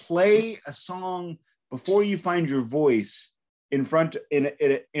to play a song before you find your voice in front in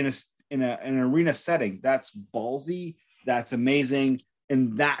an arena setting, that's ballsy, that's amazing,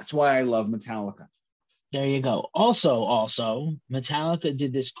 and that's why I love Metallica. There you go. Also, Metallica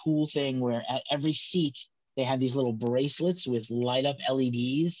did this cool thing where at every seat they had these little bracelets with light up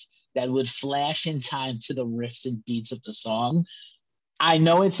LEDs that would flash in time to the riffs and beats of the song. I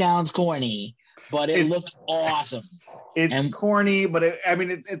know it sounds corny, but it looked awesome. It's corny, but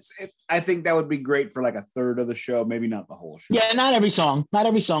I think that would be great for like a third of the show, maybe not the whole show. Yeah, not every song,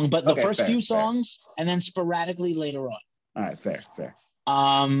 but the first few songs, and then sporadically later on. All right, fair.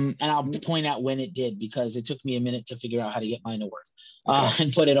 And I'll point out when it did because it took me a minute to figure out how to get mine to work Okay.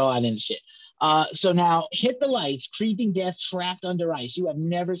 and put it on and shit. So now Hit the Lights, Creeping Death, Trapped Under Ice. You have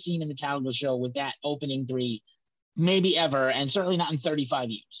never seen a Metallica show with that opening three, maybe ever, and certainly not in 35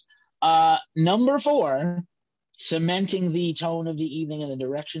 years. Number 4, cementing the tone of the evening and the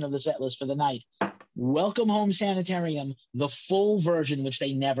direction of the set list for the night. Welcome Home Sanitarium, the full version, which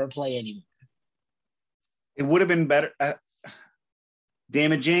they never play anymore. It would have been better.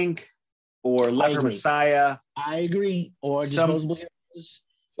 Damage Inc. or Leper Messiah. I agree. Or Disposable Heroes.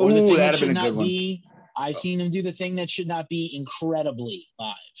 Or the thing that should not be. I've seen them do the thing that should not be incredibly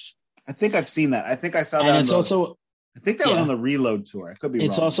live. I think I've seen that. I think I saw that. And it's also. I think that was on the Reload tour. I could be wrong.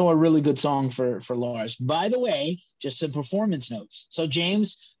 It's also a really good song for Lars. By the way, just some performance notes. So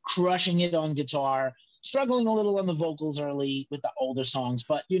James crushing it on guitar, struggling a little on the vocals early with the older songs,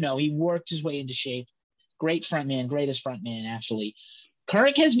 but he worked his way into shape. Great frontman, greatest frontman, actually.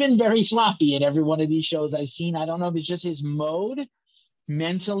 Kirk has been very sloppy in every one of these shows I've seen. I don't know if it's just his mode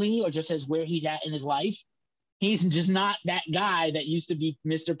mentally or just as where he's at in his life. He's just not that guy that used to be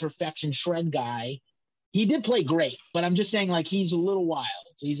Mr. Perfection Shred guy. He did play great, but I'm just saying, like, he's a little wild.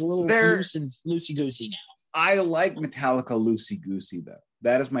 He's a little loose and loosey-goosey now. I like Metallica loosey-goosey, though.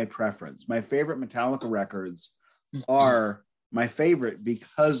 That is my preference. My favorite Metallica records are my favorite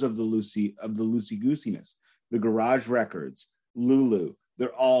because of the loosey-goosiness. The Garage records, Lulu,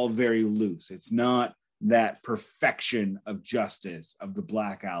 they're all very loose. It's not that perfection of Justice, of the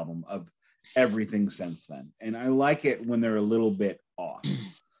Black Album, of everything since then. And I like it when they're a little bit off.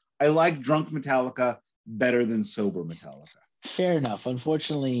 I like drunk Metallica better than sober Metallica. Fair enough.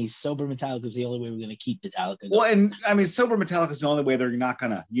 Unfortunately, sober Metallica is the only way we're going to keep Metallica going. Well, and I mean, sober Metallica is the only way they're not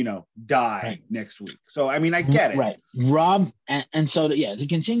going to, die next week. So, I mean, I get it. Right. Rob, and so, to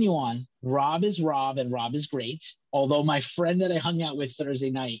continue on, Rob is Rob, and Rob is great. Although my friend that I hung out with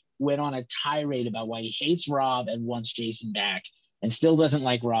Thursday night went on a tirade about why he hates Rob and wants Jason back and still doesn't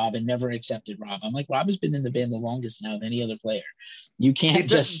like Rob and never accepted Rob. I'm like, Rob has been in the band the longest now of any other player. You can't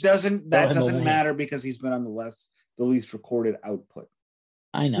doesn't matter because he's been on the least recorded output.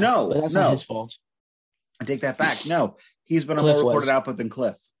 I know. But that's not his fault. I take that back. No, he's been on more recorded output than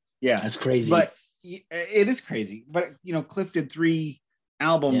Cliff. Yeah. That's crazy. But it is crazy. But, Cliff did 3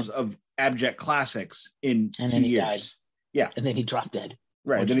 albums of abject classics in 2 years. He died. Yeah. And then he dropped dead.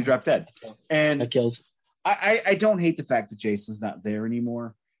 Right. Then he dropped dead. And I killed. I don't hate the fact that Jason's not there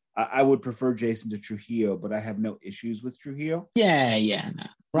anymore. I would prefer Jason to Trujillo, but I have no issues with Trujillo. Yeah.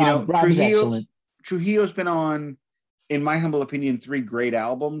 No. Rob is excellent. Trujillo's been on, in my humble opinion, 3 great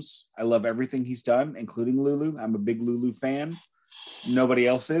albums. I love everything he's done, including Lulu. I'm a big Lulu fan. Nobody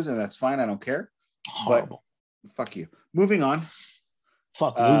else is, and that's fine. I don't care. Horrible. But fuck you. Moving on.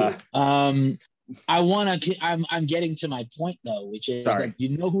 Fuck Lulu. I'm getting to my point though, which is that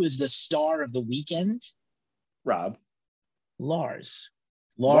who is the star of the weekend? Rob. Lars.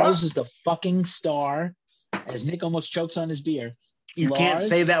 Lars is the fucking star. As Nick almost chokes on his beer. You can't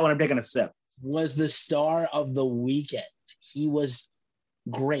say that when I'm taking a sip. Was the star of the weekend. He was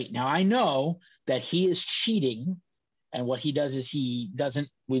great. Now I know that he is cheating, and what he does is we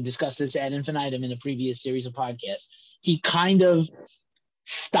discussed this ad infinitum in a previous series of podcasts. He kind of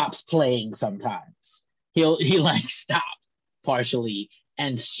stops playing sometimes. He'll stop partially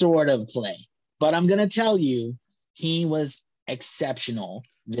and sort of play. But I'm gonna tell you, he was exceptional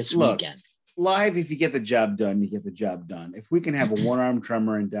this weekend. Live, if you get the job done, you get the job done. If we can have a one-armed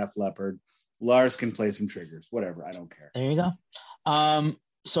drummer and Def Leppard, Lars can play some triggers. Whatever, I don't care. There you go.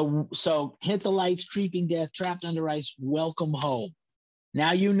 So Hit the Lights, Creeping Death, Trapped Under Ice, Welcome Home.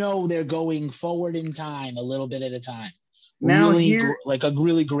 Now they're going forward in time a little bit at a time. Now really, like a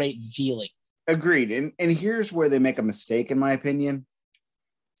really great feeling. Agreed. And here's where they make a mistake, in my opinion.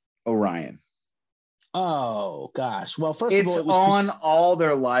 Orion. Oh gosh. Well, first of all, it's on all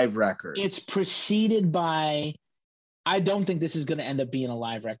their live records. It's preceded by. I don't think this is going to end up being a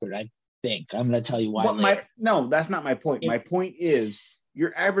live record. I think I'm going to tell you why. No, that's not my point. My point is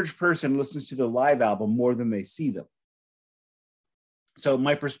your average person listens to the live album more than they see them. So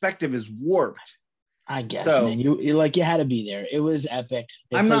my perspective is warped. I guess, man. You had to be there. It was epic.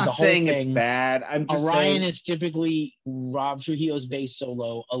 I'm not saying it's bad. I'm just Orion is typically Rob Trujillo's bass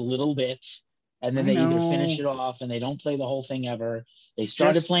solo a little bit, and then they either finish it off and they don't play the whole thing ever. They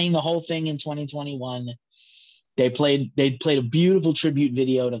started playing the whole thing in 2021. They played a beautiful tribute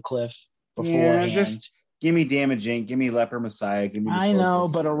video to Cliff beforehand. Yeah, just give me Damage Inc., give me Leper Messiah, give me. I know,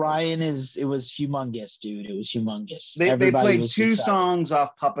 but Orion it was humongous, dude. It was humongous. They played 2 songs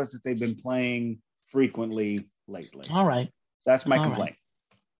off Puppets that they've been playing frequently lately. All right. That's my complaint.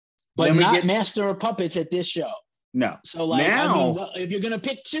 Right. But not Master of Puppets at this show. No. So, like, I mean, Now, well, if you're gonna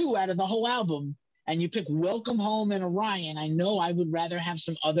pick two out of the whole album, and you pick Welcome Home and Orion, I know I would rather have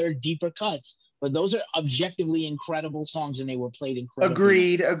some other deeper cuts, but those are objectively incredible songs, and they were played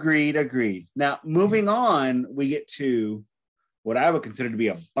incredibly. agreed. Now, moving on, we get to what I would consider to be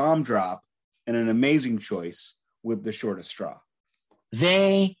a bomb drop and an amazing choice with The Shortest Straw.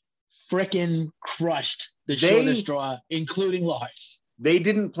 They freaking crushed The Shortest Straw, including Lars. They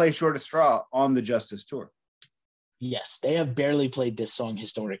didn't play Shortest Straw on the Justice Tour. Yes, they have barely played this song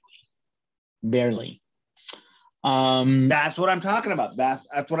historically. Barely. That's what I'm talking about. That's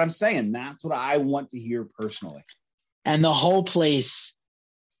what I'm saying. That's what I want to hear personally. And the whole place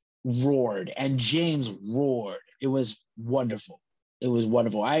roared, and James roared. It was wonderful. It was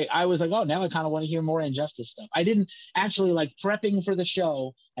wonderful. I was like, oh, now I kind of want to hear more Injustice stuff. I didn't actually, like, prepping for the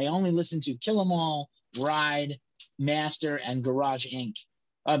show. I only listened to Kill 'Em All, Ride, Master, and Garage Inc.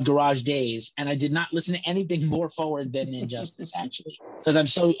 Garage Days, and I did not listen to anything more forward than Injustice, actually, because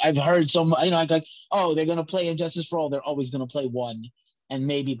I've heard so much, like, oh, they're gonna play Injustice for All, they're always gonna play One, and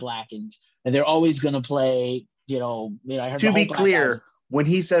maybe Blackened, and they're always gonna play, I heard. To be clear, when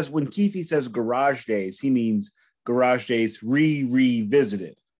Keefe says Garage Days, he means Garage Days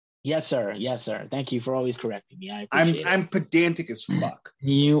revisited. Yes, sir. Thank you for always correcting me. I appreciate I'm pedantic as fuck.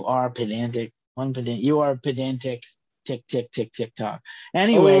 You are pedantic. You are pedantic. Tick, tick, tick, tick, tock.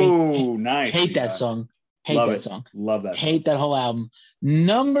 Anyway, nice. Hate that song. Love that. Hate that whole album.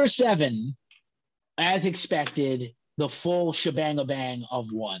 Number 7, as expected, the full shebang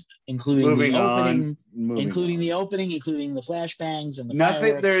of One, including the opening, including the flashbangs and the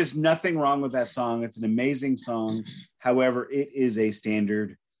fireworks. There's nothing wrong with that song. It's an amazing song. However, it is a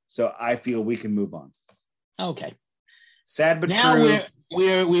standard, so I feel we can move on. Okay. Sad but true.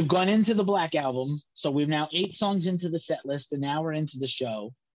 We've gone into the Black Album, so we've now 8 songs into the set list, and now we're into the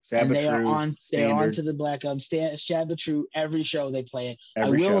show. Sad but they're true. on to the Black Album. Sad but true. Every show they play it. I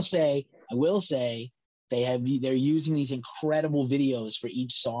will say they're using these incredible videos for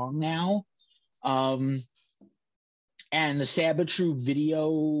each song now, and the Sad but True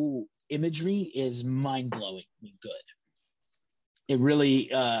video imagery is mind-blowing good. It really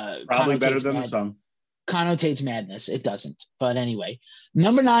probably better than the song. Connotates madness. It doesn't. But anyway,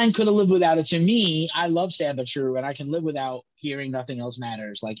 number 9 could have lived without it. To me, I love Sad but True, and I can live without hearing Nothing Else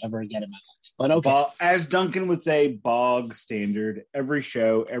Matters like ever again in my life. But okay. As Duncan would say, bog standard. Every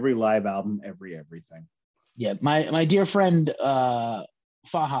show, every live album, everything. Yeah, my dear friend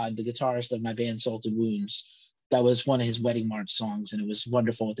Fahad, the guitarist of my band Salted Wounds, that was one of his wedding march songs, and it was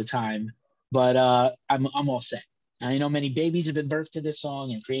wonderful at the time. But I'm all set. I know many babies have been birthed to this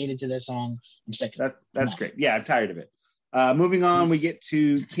song and created to this song. I'm sick of it. That's great. Yeah, I'm tired of it. Moving on, we get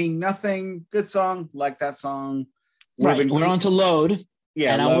to King Nothing. Good song. Like that song. We're on to Load.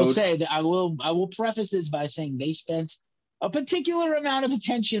 Yeah, and Load. I will say that I will preface this by saying they spent a particular amount of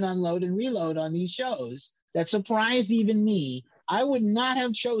attention on Load and Reload on these shows that surprised even me. I would not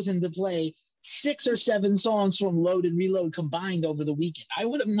have chosen to play 6 or 7 songs from Load and Reload combined over the weekend. I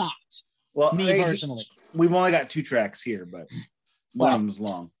would have not. Well, personally. We've only got 2 tracks here, but one of them is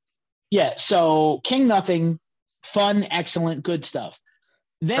long. Yeah, so King Nothing, fun, excellent, good stuff.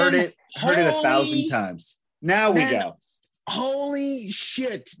 Then heard it 1,000 times. Now we go. Holy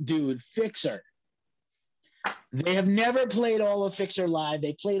shit, dude, Fixer. They have never played all of Fixer live.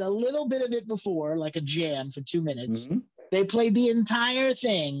 They played a little bit of it before, like a jam for 2 minutes. Mm-hmm. They played the entire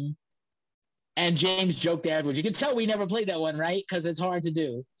thing, and James joked afterwards. You can tell we never played that one, right? Because it's hard to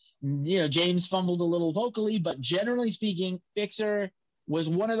do. James fumbled a little vocally, but generally speaking, Fixer was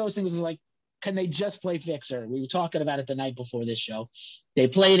one of those things. Was like, can they just play Fixer? We were talking about it the night before this show. They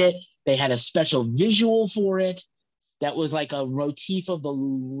played it. They had a special visual for it that was like a motif of the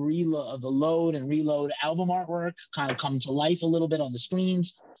Load and Reload album artwork, kind of come to life a little bit on the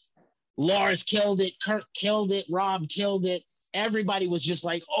screens. Lars killed it. Kirk killed it. Rob killed it. Everybody was just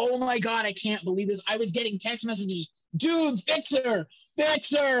like, oh my God, I can't believe this. I was getting text messages, dude, Fixer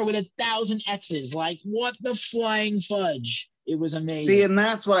with 1,000 X's. Like, what the flying fudge? It was amazing. See, and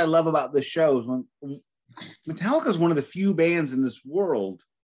that's what I love about this show is when Metallica is one of the few bands in this world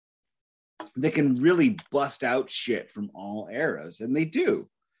that can really bust out shit from all eras, and they do.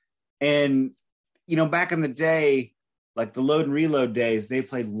 And back in the day, like the Load and Reload days, they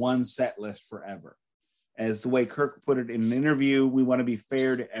played one set list forever. As the way Kirk put it in an interview, we want to be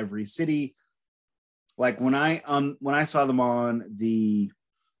fair to every city. Like when I saw them on the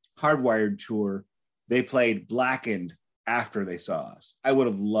Hardwired tour, they played Blackened after they saw us. I would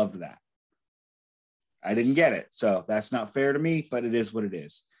have loved that. I didn't get it, so that's not fair to me, but it is what it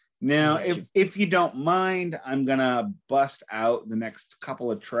is. Now, if you don't mind, I'm gonna bust out the next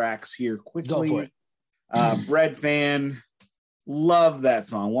couple of tracks here quickly. Go for it. Bread Fan, love that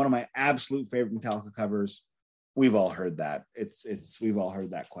song. One of my absolute favorite Metallica covers. We've all heard that. We've all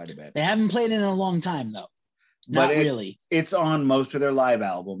heard that quite a bit. They haven't played it in a long time though. But Not really. It's on most of their live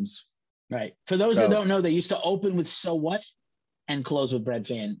albums. Right. For those that don't know, they used to open with So What and close with Bread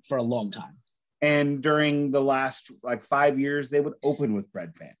Fan for a long time. And during the last 5 years, they would open with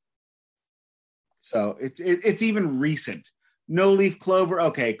Bread Fan. So it's even recent. No Leaf Clover,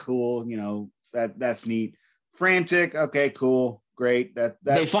 okay, cool. That's neat. Frantic, okay, cool, great.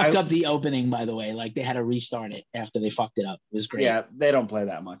 They fucked up the opening, by the way. They had to restart it after they fucked it up. It was great. Yeah, they don't play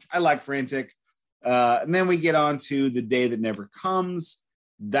that much. I like Frantic. And then we get on to The Day That Never Comes.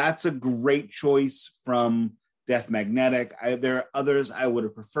 That's a great choice from Death Magnetic. There are others I would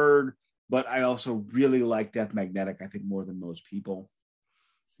have preferred, but I also really like Death Magnetic, I think, more than most people.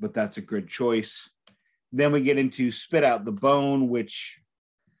 But that's a good choice. Then we get into Spit Out the Bone, which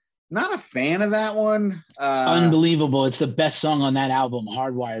not a fan of that one. Unbelievable. It's the best song on that album,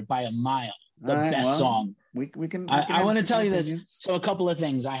 Hardwired, by a mile. The best song. We can I want to tell you this. So a couple of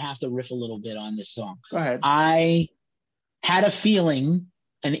things. I have to riff a little bit on this song. Go ahead. I had a feeling,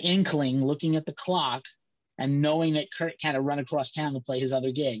 an inkling, looking at the clock and knowing that Kurt had to run across town to play his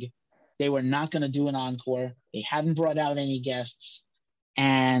other gig. They were not going to do an encore. They hadn't brought out any guests.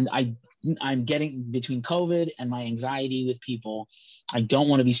 And I'm getting, between COVID and my anxiety with people, I don't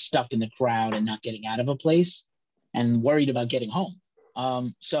want to be stuck in the crowd and not getting out of a place and worried about getting home.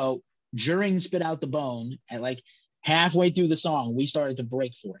 So during Spit Out the Bone, at halfway through the song, we started to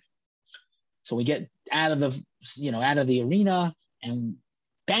break for it. So we get out of the arena and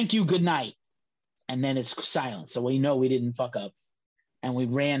thank you, good night. And then it's silent. So we know we didn't fuck up and we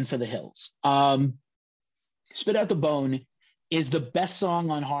ran for the hills. Spit Out the Bone is the best song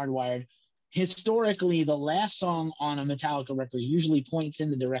on Hardwired. Historically, the last song on a Metallica record usually points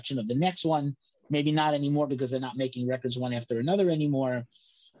in the direction of the next one. Maybe not anymore because they're not making records one after another anymore.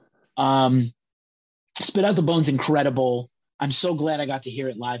 Spit Out the Bone's incredible. I'm so glad I got to hear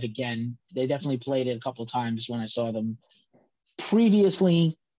it live again. They definitely played it a couple times when I saw them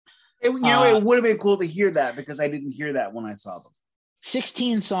previously. It would have been cool to hear that because I didn't hear that when I saw them.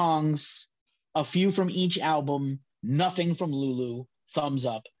 16 songs, a few from each album, nothing from Lulu, thumbs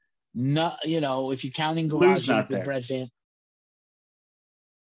up. No, if you're counting Garage Inc. with Bread Fan.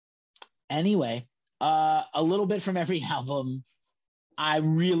 Anyway, a little bit from every album. I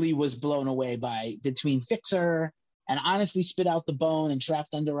really was blown away by between Fixer and honestly Spit Out the Bone and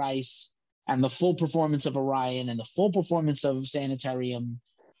Trapped Under Ice and the full performance of Orion and the full performance of Sanitarium,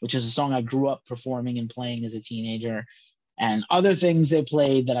 which is a song I grew up performing and playing as a teenager, and other things they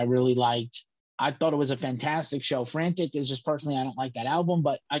played that I really liked. I thought it was a fantastic show. Frantic is just personally, I don't like that album,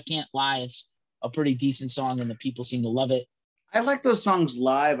 but I can't lie. It's a pretty decent song and the people seem to love it. I like those songs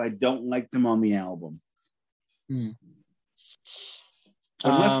live. I don't like them on the album.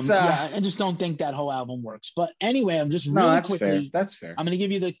 I just don't think that whole album works. But anyway, I'm just really quickly. That's fair. I'm going to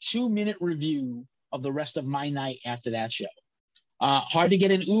give you the 2-minute review of the rest of my night after that show. Hard to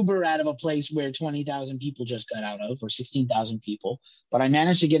get an Uber out of a place where 20,000 people just got out of, or 16,000 people. But I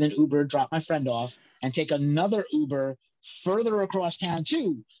managed to get an Uber, drop my friend off, and take another Uber further across town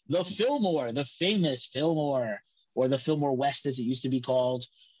to the Fillmore, the famous Fillmore, or the Fillmore West, as it used to be called.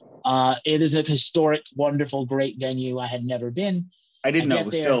 It is a historic, wonderful, great venue. I had never been. I didn't know it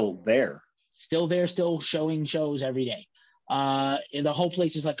was still there. Still there, still showing shows every day. The whole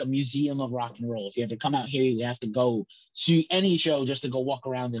place is like a museum of rock and roll. If you ever come out here, you have to go to any show just to go walk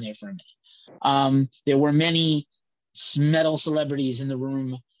around in there for a minute. There were many metal celebrities in the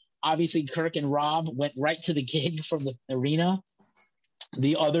room. Obviously, Kirk and Rob went right to the gig from the arena.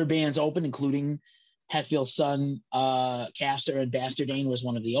 The other bands opened, including Hetfield's son, Castor, and Bastardane was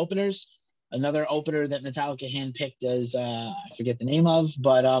one of the openers. Another opener that Metallica handpicked as, I forget the name of,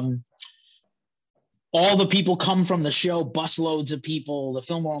 but all the people come from the show, busloads of people. The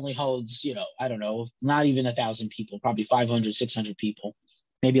Fillmore only holds, I don't know, not even 1,000 people, probably 500, 600 people,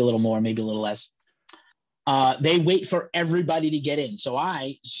 maybe a little more, maybe a little less. They wait for everybody to get in. So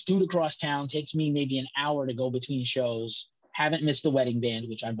I scoot across town, takes me maybe an hour to go between shows. Haven't missed the Wedding Band,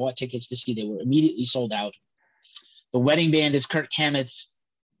 which I bought tickets to see. They were immediately sold out. The Wedding Band is Kirk Hammett's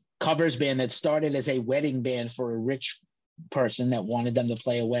covers band that started as a wedding band for a rich person that wanted them to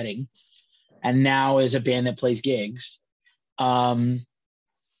play a wedding, and now is a band that plays gigs.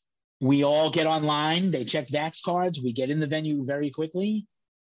 We all get online. They check Vax cards. We get in the venue very quickly.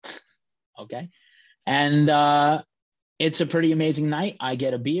 Okay. And it's a pretty amazing night. I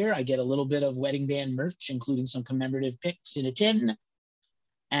get a beer. I get a little bit of wedding band merch, including some commemorative pics in a tin.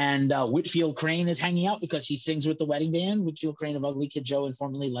 And Whitfield Crane is hanging out because he sings with the wedding band. Whitfield Crane of Ugly Kid Joe and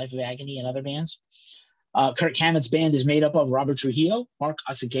formerly Life of Agony and other bands. Kirk Hammett's band is made up of Robert Trujillo, Mark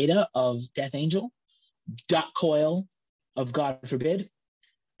Asakeda of Death Angel, Doc Coyle of God Forbid,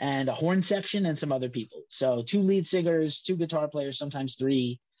 and a horn section and some other people. So 2 lead singers, 2 guitar players, sometimes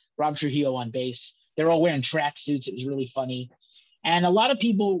 3, Rob Trujillo on bass. They're all wearing tracksuits. It was really funny. And a lot of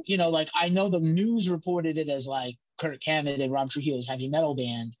people, you know, like I know the news reported it as like Kirk Hammett and Rob Trujillo's heavy metal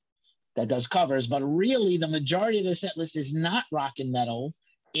band that does covers, but really the majority of their set list is not rock and metal.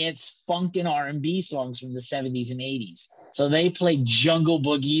 It's funk and R&B songs from the 70s and 80s. So they played Jungle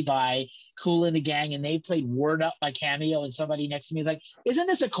Boogie by Kool and the Gang, and they played Word Up by Cameo, and somebody next to me is like, isn't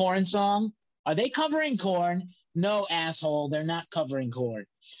this a Korn song? Are they covering Korn? No, asshole, they're not covering Korn.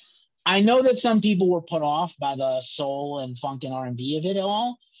 I know that some people were put off by the soul and funk and R&B of it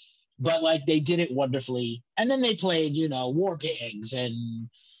all, but like they did it wonderfully. And then they played, you know, War Pigs and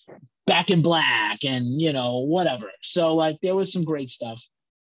Back in Black and, you know, whatever. So like there was some great stuff.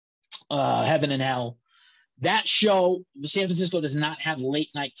 Heaven and Hell. That show, San Francisco does not have late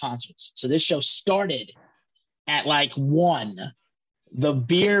night concerts. So this show started at like 1. The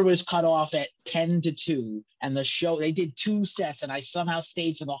beer was cut off at 10 to 2. And the show, they did 2 sets. And I somehow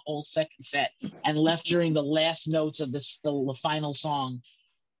stayed for the whole second set and left during the last notes of the final song,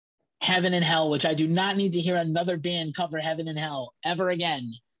 Heaven and Hell, which I do not need to hear another band cover Heaven and Hell ever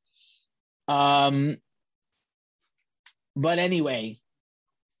again. But anyway,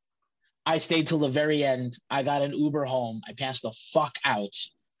 I stayed till the very end. I got an Uber home. I passed the fuck out.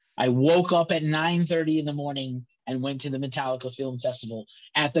 I woke up at 9:30 in the morning and went to the Metallica Film Festival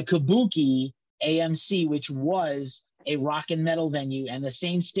at the Kabuki AMC, which was a rock and metal venue and the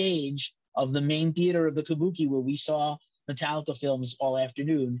same stage of the main theater of the Kabuki where we saw Metallica films all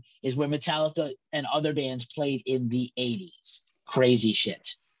afternoon is where Metallica and other bands played in the 80s. Crazy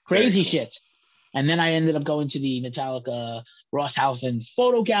shit. Crazy shit. And then I ended up going to the Metallica Ross Halfin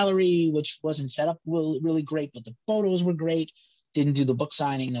photo gallery, which wasn't set up really great, but the photos were great. Didn't do the book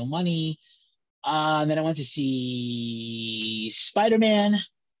signing, no money. And then I went to see Spider-Man,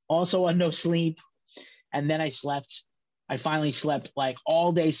 also on no sleep. And then I slept. I finally slept like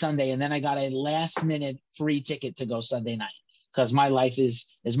all day Sunday. And then I got a last minute free ticket to go Sunday night. Because my life is,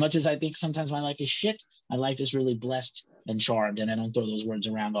 as much as I think sometimes my life is shit, my life is really blessed and charmed. And I don't throw those words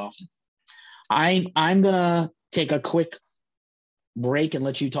around often. I'm going to take a quick break and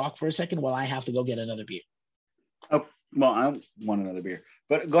let you talk for a second while I have to go get another beer. Oh, well, I want another beer.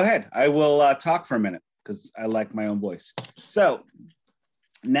 But go ahead. I will talk for a minute because I like my own voice. So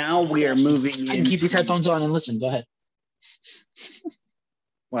now we are moving in. I can keep these headphones on and listen. Go ahead.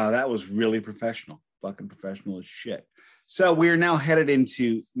 Wow, that was really professional. Fucking professional as shit. So we are now headed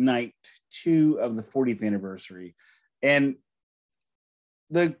into night 2 of the 40th anniversary. And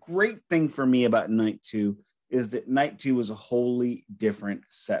the great thing for me about night 2 is that night 2 was a wholly different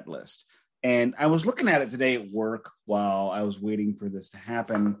set list. And I was looking at it today at work while I was waiting for this to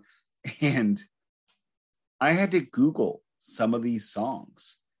happen. And I had to Google some of these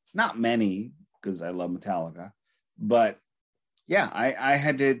songs. Not many, because I love Metallica. But yeah, I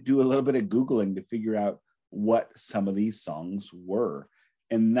had to do a little bit of Googling to figure out what some of these songs were.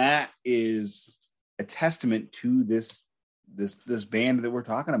 And that is a testament to this band that we're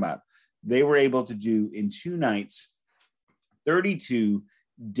talking about. They were able to do in 2 nights 32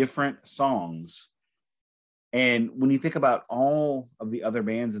 different songs. And when you think about all of the other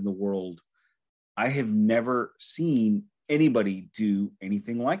bands in the world, I have never seen anybody do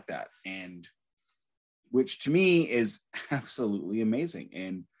anything like that, and which to me is absolutely amazing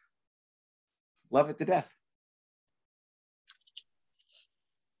and love it to death.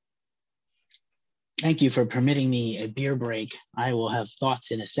 Thank you for permitting me a beer break. I will have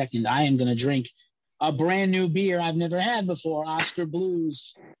thoughts in a second. I am going to drink a brand new beer I've never had before, Oscar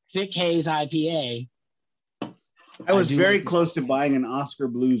Blues Thick Haze IPA. I was very close to buying an Oscar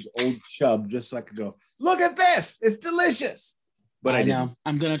Blues Old Chub just so I could go, look at this, it's delicious. But I know.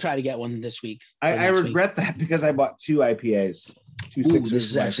 I'm going to try to get one this week. I regret that because I bought 2 IPAs. 2 6ers. This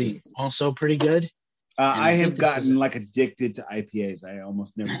is actually also pretty good. I have gotten like addicted to IPAs. I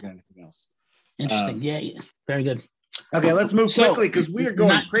almost never get anything else. Interesting. Yeah. Very good. Okay, let's move quickly because we are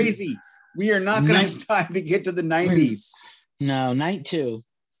going crazy. We are not going to have time to get to the 90s. No, night 2.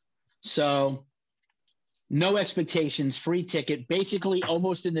 So no expectations, free ticket, basically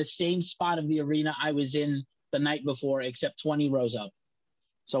almost in the same spot of the arena I was in the night before, except 20 rows up.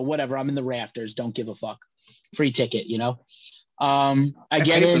 So whatever, I'm in the rafters. Don't give a fuck. Free ticket, you know. I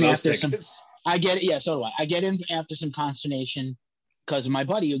get in after tickets. I get it. Yeah, so do I. I get in after some consternation because my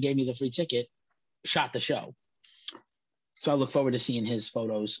buddy who gave me the free ticket shot the show. So I look forward to seeing his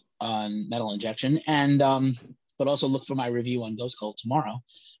photos on Metal Injection, and but also look for my review on Ghost Cult tomorrow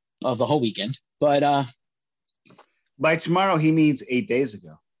of the whole weekend. But By tomorrow, he means 8 days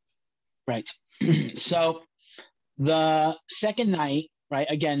ago. Right. So the second night, right,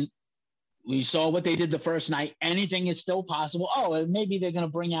 again, we saw what they did the first night. Anything is still possible. Oh, maybe they're going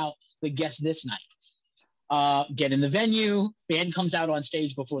to bring out the guest this night. Get in the venue. Band comes out on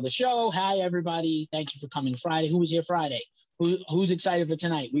stage before the show. Hi, everybody. Thank you for coming Friday. Who was here Friday? Who's excited for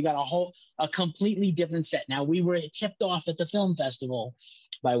tonight? We got a completely different set. Now, we were tipped off at the film festival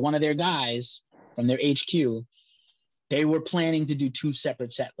by one of their guys from their HQ. They were planning to do 2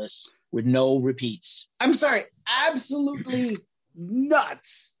 separate set lists with no repeats. I'm sorry. Absolutely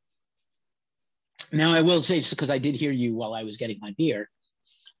nuts. Now, I will say, just because I did hear you while I was getting my beer,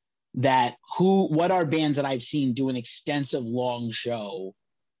 that what are bands that I've seen do an extensive long show,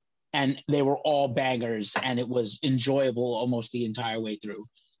 and they were all bangers, and it was enjoyable almost the entire way through.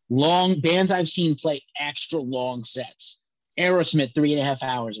 Long bands I've seen play extra long sets. Aerosmith, 3.5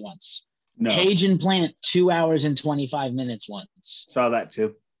 hours once. No. Cage and Plant, 2 hours and 25 minutes once. Saw that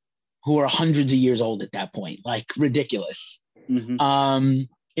too. Who are hundreds of years old at that point. Like, ridiculous. Mm-hmm.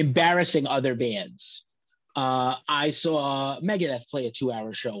 Embarrassing other bands. I saw Megadeth play a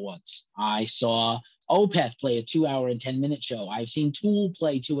 2-hour show once. I saw Opeth play a 2-hour and 10-minute show. I've seen Tool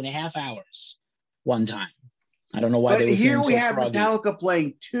play 2.5 hours one time. I don't know why. But here we have Metallica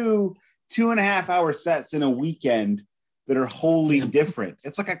playing 2.5 hour sets in a weekend that are wholly different.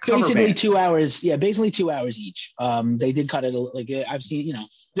 It's like a cover basically band. 2 hours. Yeah, basically 2 hours each. They did cut it like I've seen.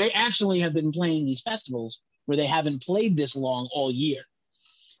 They actually have been playing these festivals where they haven't played this long all year.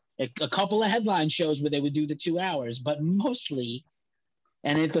 A couple of headline shows where they would do the 2 hours, but mostly,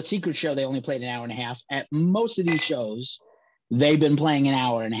 and at the Secret Show, they only played an hour and a half. At most of these shows, they've been playing an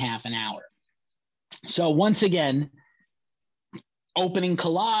hour and a half, an hour. So once again, opening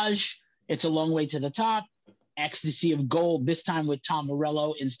collage, It's a Long Way to the Top, Ecstasy of Gold, this time with Tom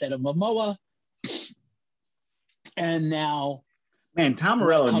Morello instead of Momoa. And now... Man, Tom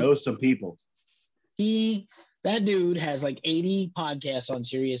Morello knows some people. That dude has like 80 podcasts on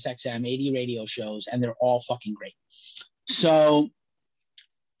Sirius XM, 80 radio shows, and they're all fucking great. So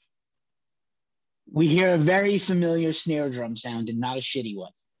we hear a very familiar snare drum sound and not a shitty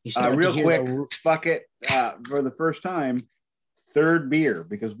one. Real quick, fuck it. For the first time, third beer,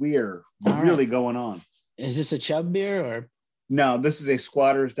 because we are really going on. Is this a Chubb beer or? No, this is a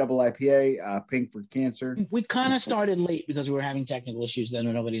Squatters Double IPA, Pink for Cancer. We kind of started late because we were having technical issues that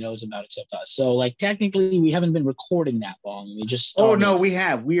nobody knows about except us. So, like, technically, we haven't been recording that long. We just started. Oh, no, we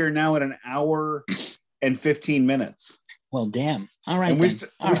have. We are now at 1 hour and 15 minutes. Well, damn. All right. And we still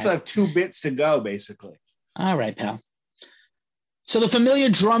have 2 bits to go, basically. All right, pal. So the familiar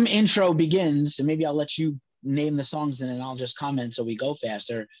drum intro begins, and maybe I'll let you name the songs and then I'll just comment so we go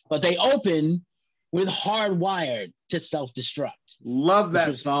faster. But they open with Hardwired to Self-Destruct. Love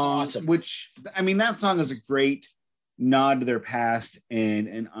that song, awesome. Which, I mean, that song is a great nod to their past and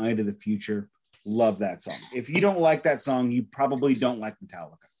an eye to the future. Love that song. If you don't like that song, you probably don't like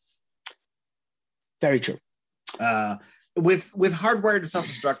Metallica. Very true. With Hardwired to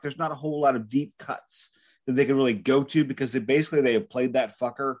Self-Destruct, there's not a whole lot of deep cuts that they could really go to because they have played that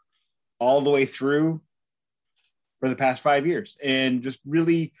fucker all the way through for the past 5 years and just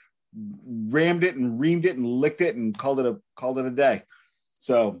really rammed it and reamed it and licked it and called it a day.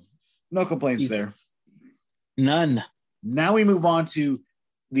 So no complaints there. None. Now we move on to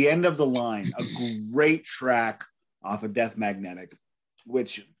The End of the Line, a great track off of Death Magnetic,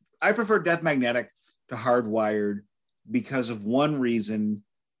 which I prefer Death Magnetic to Hardwired because of one reason,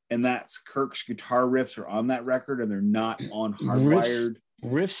 and that's Kirk's guitar riffs are on that record and they're not on Hardwired.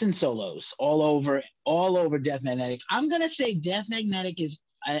 Riffs and solos all over Death Magnetic. I'm gonna say Death Magnetic is,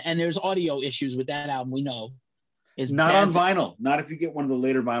 and there's audio issues with that album, we know. It's not on vinyl. Not if you get one of the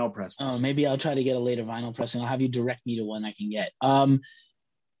later vinyl presses. Oh, maybe I'll try to get a later vinyl pressing. I'll have you direct me to one I can get.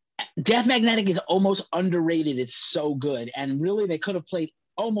 Death Magnetic is almost underrated. It's so good. And really, they could have played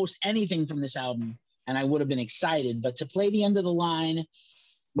almost anything from this album, and I would have been excited. But to play The End of the Line,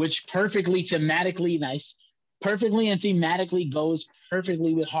 which perfectly and thematically goes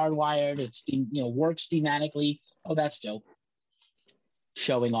perfectly with Hardwired. It's, works thematically. Oh, that's dope.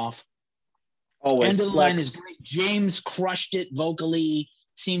 Showing off. Always. End of the Line is great. James crushed it vocally.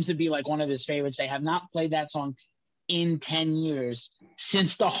 Seems to be like one of his favorites. They have not played that song in 10 years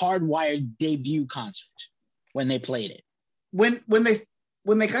since the Hardwired debut concert when they played it. When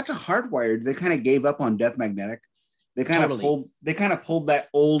they got to Hardwired, they kind of gave up on Death Magnetic. They kind of pulled that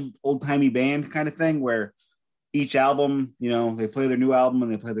old-timey band kind of thing where each album, they play their new album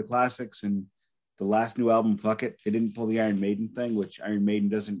and they play their classics, and the last new album, fuck it. They didn't pull the Iron Maiden thing, which Iron Maiden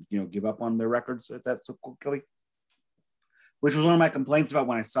doesn't, give up on their records at that so quickly. Which was one of my complaints about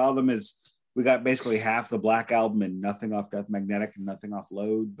when I saw them is We got basically half the Black Album and nothing off Death Magnetic and nothing off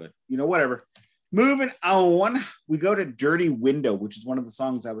Load, but whatever. Moving on, we go to Dirty Window, which is one of the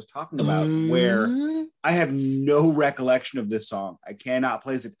songs I was talking about, where I have no recollection of this song. I cannot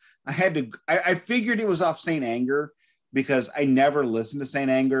place it. I figured it was off Saint Anger because I never listened to Saint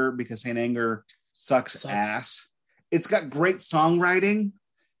Anger because Saint Anger sucks ass. It's got great songwriting.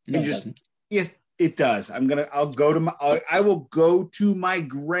 No, and just, yes, it does. I will go to my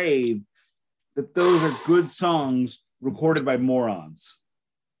grave that those are good songs recorded by morons.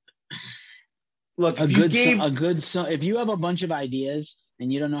 Look, a good song. If you have a bunch of ideas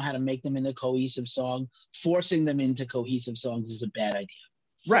and you don't know how to make them into cohesive song, forcing them into cohesive songs is a bad idea.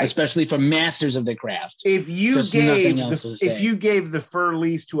 Right. Especially for masters of the craft. If you gave the fur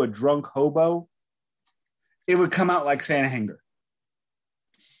lease to a drunk hobo, it would come out like Saint Anger.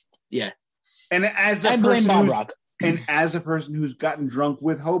 Yeah. And as a person who's gotten drunk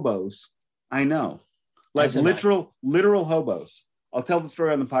with hobos, I know. Like literal hobos. I'll tell the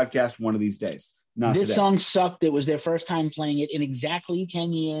story on the podcast one of these days. This song sucked. It was their first time playing it in exactly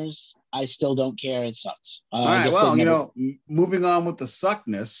 10 years. I still don't care. It sucks. All right. Well, moving on with the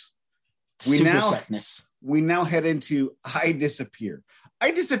suckness, we now head into I Disappear.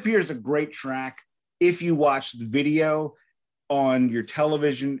 I Disappear is a great track if you watch the video on your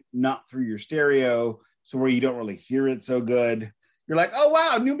television, not through your stereo, so where you don't really hear it so good. You're like, oh,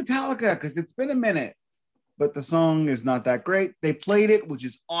 wow, new Metallica, because it's been a minute. But the song is not that great. They played it, which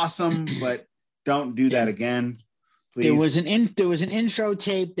is awesome, but don't do that again, please. There was an intro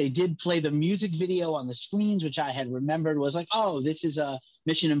tape. They did play the music video on the screens, which I had remembered was like, oh, this is a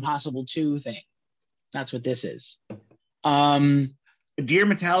Mission Impossible 2 thing. That's what this is. Dear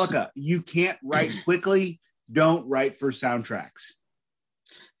Metallica, you can't write quickly. Don't write for soundtracks.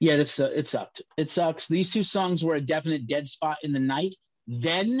 Yeah, it sucked. It sucks. These two songs were a definite dead spot in the night.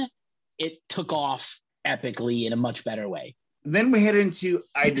 Then it took off epically in a much better way. Then we head into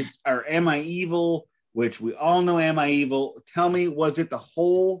Am I Evil, which we all know Am I Evil. Tell me, was it the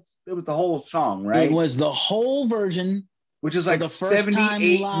whole song, right? It was the whole version. Which is like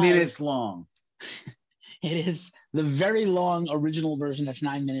 78 minutes long. It is the very long original version that's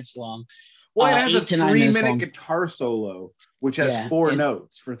 9 minutes long. Well, it has a 3-minute guitar solo, which has 4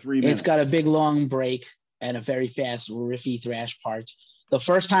 notes for 3 minutes. It's got a big long break and a very fast riffy thrash part. The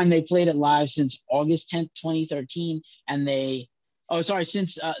first time they played it live since August 10th, 2013, and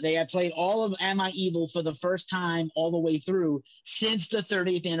since they had played all of Am I Evil for the first time all the way through since the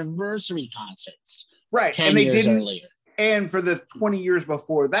 30th anniversary concerts. Right. 10 years earlier. And for the 20 years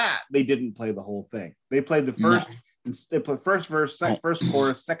before that, they didn't play the whole thing. They played the first. No. They played first verse, first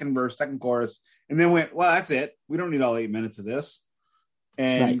chorus, second verse, second chorus, and then went, well, that's it. We don't need all 8 minutes of this.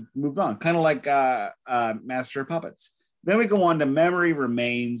 And moved on. Kind of like Master of Puppets. Then we go on to Memory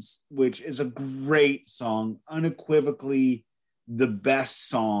Remains, which is a great song, unequivocally the best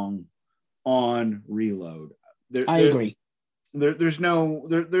song on Reload. I agree. There's no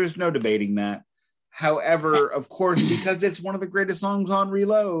debating that. However, of course, because it's one of the greatest songs on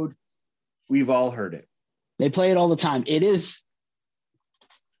Reload, we've all heard it. They play it all the time. It is,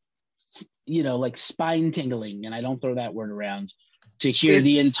 like spine tingling, and I don't throw that word around, to hear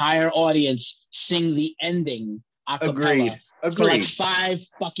the entire audience sing the ending a cappella for like 5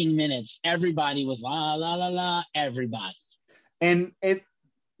 fucking minutes. Everybody was la, la, la, la, everybody. And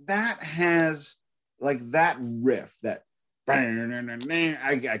that has like that riff, that I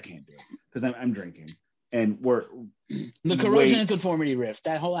can't do it because I'm drinking. And we're the Corrosion and Conformity riff.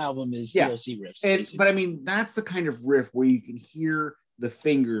 That whole album is COC riffs. But I mean, that's the kind of riff where you can hear the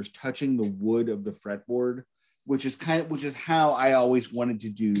fingers touching the wood of the fretboard, which is how I always wanted to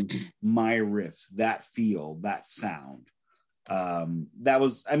do my riffs. That feel, that sound.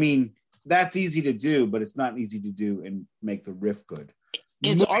 That's easy to do, but it's not easy to do and make the riff good.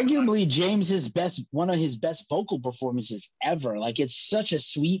 It's arguably one of his best vocal performances ever. Like, it's such a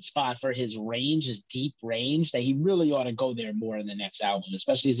sweet spot for his range, his deep range, that he really ought to go there more in the next album,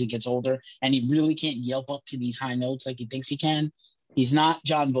 especially as he gets older and he really can't yelp up to these high notes like he thinks he can. He's not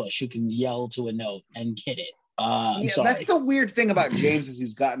John Bush, who can yell to a note and hit it. I'm sorry. That's the weird thing about James as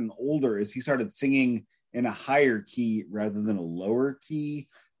he's gotten older, is he started singing in a higher key rather than a lower key,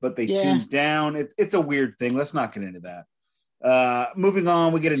 but they tuned down. It's a weird thing. Let's not get into that. Moving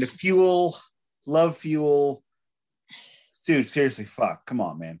on, we get into Fuel. Love Fuel. Dude, seriously, fuck. Come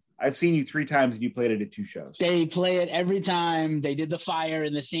on, man. I've seen you 3 times and you played it at 2 shows. They play it every time. They did the fire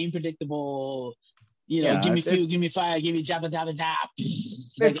in the same predictable, give me fuel, give me fire, give me jabba jabba jab.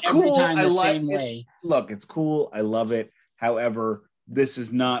 It's cool. Every time the same way. Look, it's cool. I love it. However, this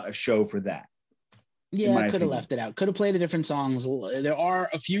is not a show for that. Yeah, could have left it out. Could have played the different songs. There are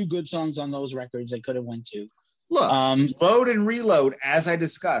a few good songs on those records they could have went to. Look, Load and Reload, as I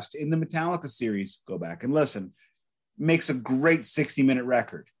discussed in the Metallica series, go back and listen, makes a great 60-minute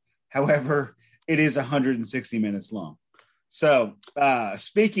record. However, it is 160 minutes long. So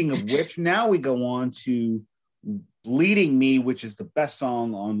speaking of which, now we go on to Bleeding Me, which is the best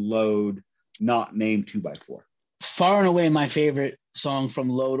song on Load, not named 2x4. Far and away my favorite song from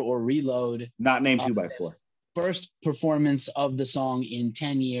Load or Reload. Not named 2x4. First performance of the song in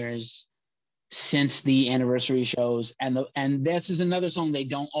 10 years since the anniversary shows. And this is another song they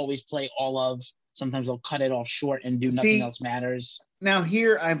don't always play all of. Sometimes they'll cut it off short and do Nothing Else Matters. Now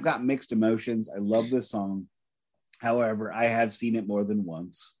here I've got mixed emotions. I love this song. However, I have seen it more than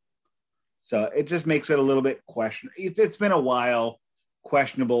once. So it just makes it a little bit questionable. It's been a while,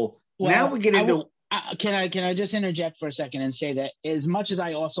 questionable. Well, now we get into... Can I just interject for a second and say that as much as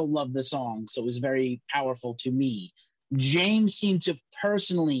I also love the song, so it was very powerful to me, James seemed to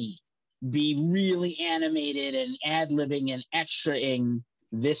personally be really animated and ad-libbing and extra-ing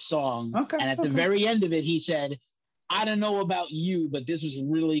this song. Okay, and at the very end of it, he said, I don't know about you, but this was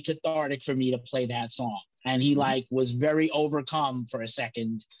really cathartic for me to play that song. And he was very overcome for a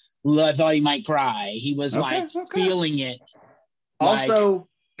second. I thought he might cry. He was feeling it. Also,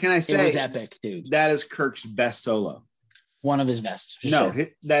 can I say it was epic, dude? That is Kirk's best solo. One of his best. No, sure.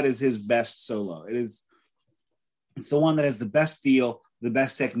 That is his best solo. It's the one that has the best feel, the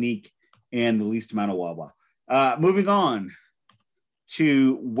best technique, and the least amount of wah-wah. Moving on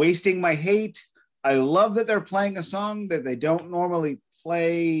to Wasting My Hate. I love that they're playing a song that they don't normally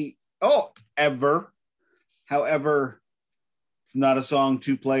play ever. However, it's not a song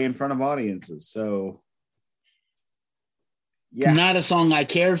to play in front of audiences. So, yeah. Not a song I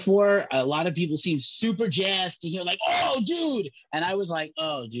cared for. A lot of people seem super jazzed to hear, like, oh, dude. And I was like,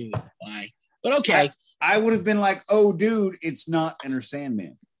 oh, dude, why? But okay. I would have been like, oh, dude, it's not Enter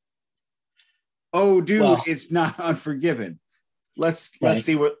Sandman. Oh, dude, it's not Unforgiven. Let's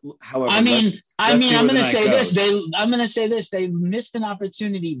see what. However, I'm going to say this. I'm going to say this. They missed an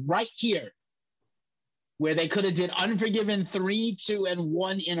opportunity right here, where they could have did Unforgiven 3, 2, and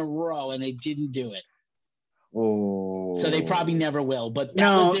 1 in a row, and they didn't do it. Oh, so they probably never will. But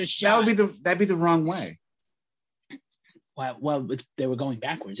that was their shot. That'd be the wrong way. Well, they were going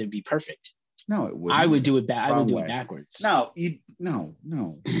backwards. It'd be perfect. No, it wouldn't. I would do it backwards. No.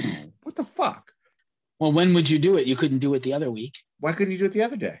 What the fuck? Well, when would you do it? You couldn't do it the other week. Why couldn't you do it the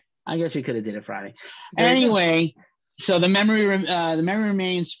other day? I guess you could have did it Friday. Anyway, so the memory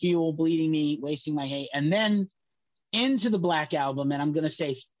remains, Fuel, Bleeding Me, Wasting My Hate, and then into the Black Album. And I'm gonna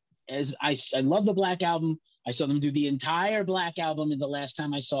say, as I love the Black Album. I saw them do the entire Black Album the last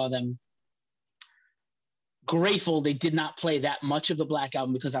time I saw them. Grateful they did not play that much of the Black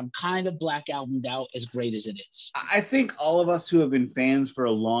Album because I'm kind of Black Albumed out, as great as it is. I think all of us who have been fans for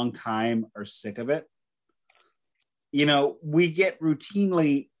a long time are sick of it. You know, we get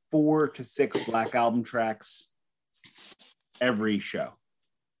routinely 4 to 6 Black Album tracks every show.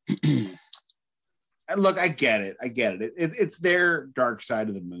 And look, I get it. It's their Dark Side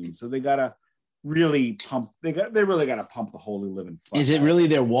of the Moon, so they gotta really pump. They really gotta pump the holy living. Is it really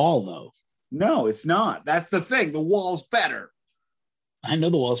their wall though? No, it's not. That's the thing. The wall's better. I know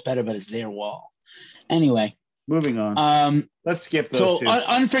the wall's better, but it's their wall. Anyway, moving on. Let's skip those two.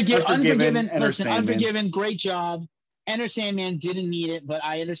 Unforgiven. Listen, Unforgiven. Great job. Enter Sandman didn't need it, but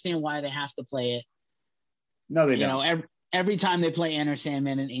I understand why they have to play it. No, they don't. You know, every time they play Enter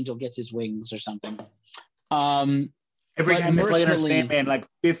Sandman, an angel gets his wings or something. Every time they play Enter Sandman, like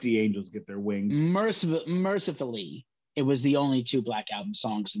 50 angels get their wings. Mercifully, it was the only 2 Black Album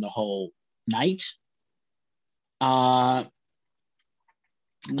songs in the whole night. So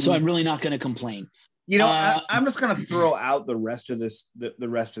I'm really not going to complain. You know, I'm just going to throw out the rest of this, the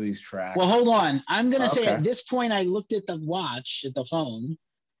rest of these tracks. Well, hold on. I'm going to say at this point, I looked at the watch at the phone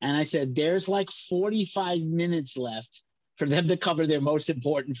and I said, there's like 45 minutes left for them to cover their most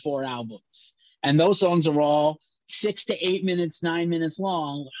important 4 albums. And those songs are all 6 to 8 minutes, 9 minutes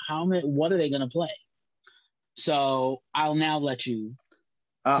long. What are they going to play? So I'll now let you.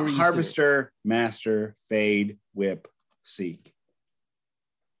 Harvester, Master, Fade, Whip, Seek.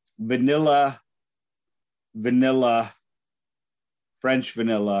 Vanilla, French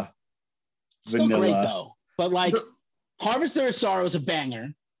vanilla. Still great though. But like Harvester of Sorrow is a banger.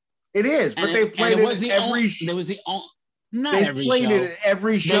 It is, but they've played it every show. They've played it at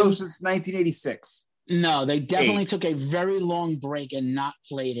every show since 1986. No, they definitely took a very long break and not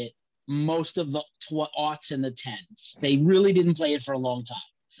played it most of the aughts and the tens. They really didn't play it for a long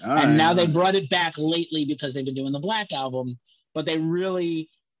time. Now they brought it back lately because they've been doing the Black Album, but they really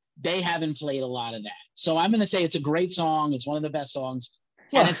they haven't played a lot of that. So I'm going to say it's a great song. It's one of the best songs.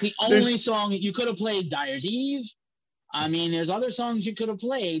 Well, and it's the only song you could have played. Dyer's Eve. I mean, there's other songs you could have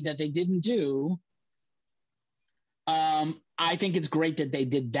played that they didn't do. I think it's great that they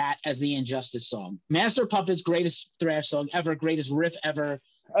did that as the Injustice song. Master Puppets, greatest thrash song ever, greatest riff ever.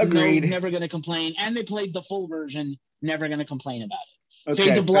 Agreed. No, never going to complain. And they played the full version. Never going to complain about it. Okay,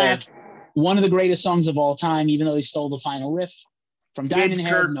 Fade to Black, fair. one of the greatest songs of all time, even though they stole the final riff from Diamond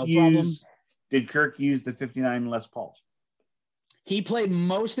Head, no problem. Did Kirk use the 59 Les Paul? He played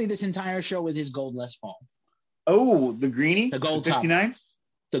mostly this entire show with his gold Les Paul. Oh, the greenie? The gold top. 59?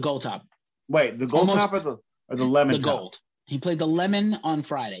 The gold top. Wait, the gold top or the lemon top? The gold. He played the lemon on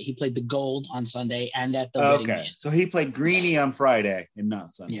Friday. He played the gold on Sunday and at the wedding band. So he played greenie on Friday and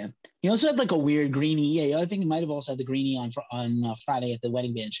not Sunday. Yeah. He also had like a weird greenie. Yeah, I think he might have also had the greenie on Friday at the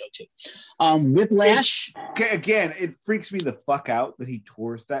wedding band show too. Whiplash. Again, it freaks me the fuck out that he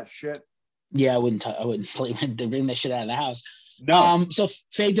tours that shit. Yeah, I wouldn't bring that shit out of the house. No. So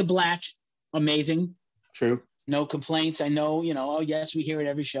Fade to Black, amazing. True. No complaints. I know, oh yes, we hear it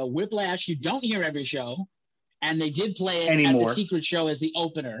every show. Whiplash, you don't hear every show. And they did play it anymore at the Secret Show as the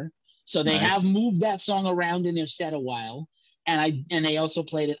opener. So they have moved that song around in their set a while. And they also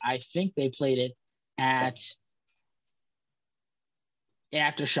played it, I think they played it at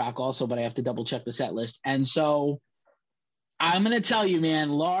Aftershock also, but I have to double check the set list. And so I'm going to tell you, man,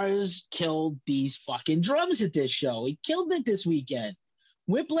 Lars killed these fucking drums at this show. He killed it this weekend.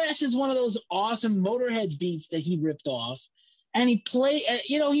 Whiplash is one of those awesome Motorhead beats that he ripped off. And he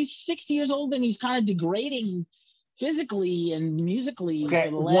he's 60 years old and he's kind of degrading physically and musically. Okay,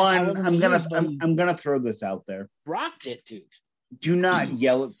 I'm gonna throw this out there. Rocked it, dude. Do not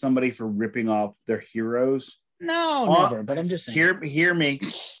yell at somebody for ripping off their heroes. No, never. But I'm just saying. Hear me.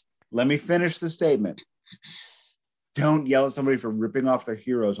 Let me finish the statement. Don't yell at somebody for ripping off their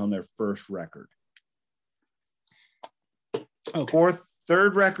heroes on their first record. Okay.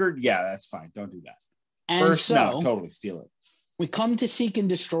 Third record, yeah, that's fine. Don't do that. And first, no, totally steal it. We come to Seek and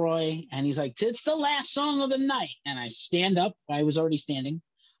Destroy, and he's like, it's the last song of the night. And I stand up. I was already standing.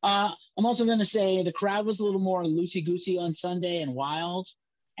 I'm also going to say the crowd was a little more loosey-goosey on Sunday and wild.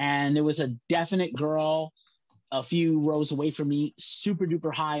 And there was a definite girl a few rows away from me, super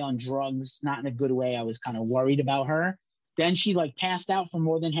duper high on drugs, not in a good way. I was kind of worried about her. Then she passed out for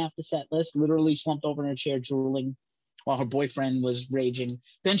more than half the set list, literally slumped over in her chair drooling while her boyfriend was raging.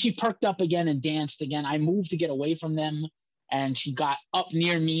 Then she perked up again and danced again. I moved to get away from them. And she got up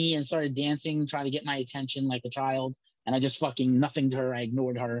near me and started dancing, trying to get my attention like a child. And I just fucking nothinged her. I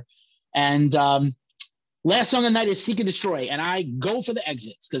ignored her. And last song of the night is Seek and Destroy. And I go for the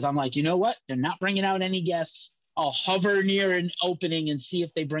exits because I'm like, you know what? They're not bringing out any guests. I'll hover near an opening and see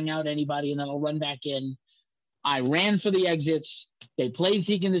if they bring out anybody, and then I'll run back in. I ran for the exits. They played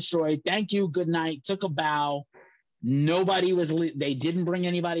Seek and Destroy. Thank you. Good night. Took a bow. They didn't bring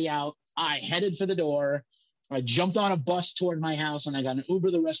anybody out. I headed for the door. I jumped on a bus toward my house and I got an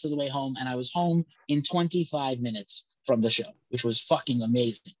Uber the rest of the way home. And I was home in 25 minutes from the show, which was fucking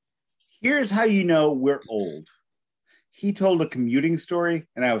amazing. Here's how you know we're old. He told a commuting story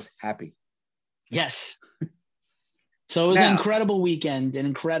and I was happy. Yes. So it was an incredible weekend, an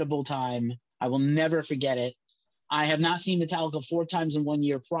incredible time. I will never forget it. I have not seen Metallica 4 times in 1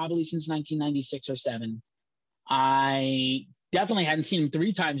 year, probably since 1996 or 7. I definitely hadn't seen him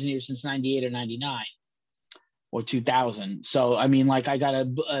 3 times in a year since 98 or 99. Or 2000. So, I mean, I got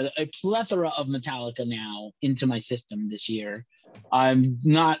a plethora of Metallica now into my system this year. I'm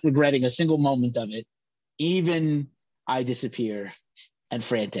not regretting a single moment of it. Even I Disappear and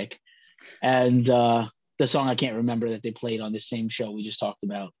Frantic. And the song I can't remember that they played on this same show we just talked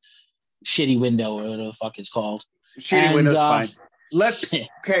about. Shitty Window or whatever the fuck it's called. Shitty Window's fine.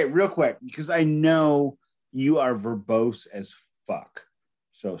 Okay, real quick, because I know you are verbose as fuck.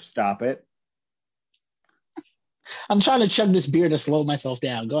 So stop it. I'm trying to chug this beer to slow myself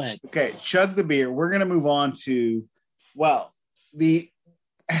down. Go ahead. Okay, chug the beer. We're going to move on to,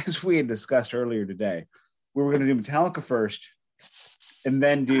 as we had discussed earlier today, we were going to do Metallica first and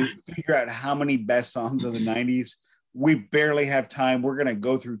then figure out how many best songs of the 90s. We barely have time. We're going to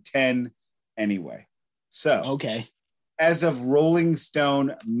go through 10 anyway. So, okay. As of Rolling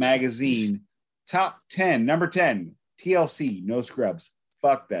Stone magazine, top 10, number 10, TLC, No Scrubs.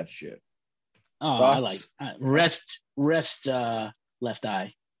 Fuck that shit. Oh, thoughts? I like rest Left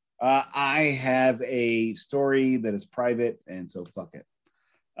Eye. I have a story that is private, and so fuck it.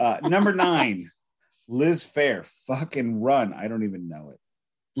 Number 9, Liz Phair, fucking Run. I don't even know it.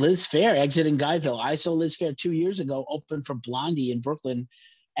 Liz Phair, Exit in Guyville. I saw Liz Phair 2 years ago, open for Blondie in Brooklyn,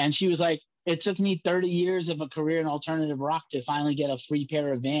 and she was like, It took me 30 years of a career in alternative rock to finally get a free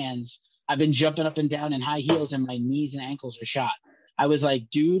pair of Vans. I've been jumping up and down in high heels and my knees and ankles are shot. I was like,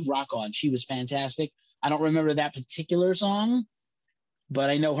 dude, rock on. She was fantastic. I don't remember that particular song, but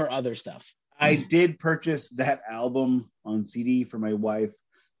I know her other stuff. I did purchase that album on CD for my wife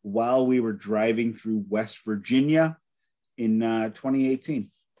while we were driving through West Virginia in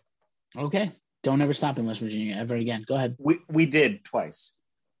 2018. Okay. Don't ever stop in West Virginia ever again. Go ahead. We did twice.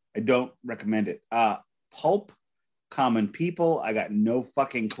 I don't recommend it. Pulp, Common People. I got no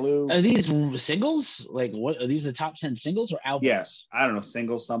fucking clue. Are these singles? Like, what are these? The top 10 singles or albums? Yes, I don't know.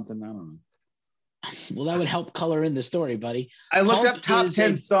 Singles, something. I don't know. Well, that would help color in the story, buddy. I looked up top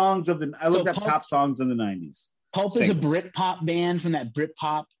 10 songs of the. I looked up top songs in the 90s. Pulp is a Britpop band from that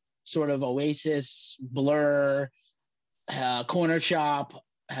Britpop sort of Oasis, Blur, Corner Shop,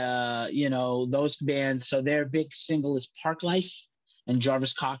 those bands. So their big single is Park Life, and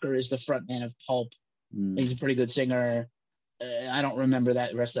Jarvis Cocker is the frontman of Pulp. He's a pretty good singer. I don't remember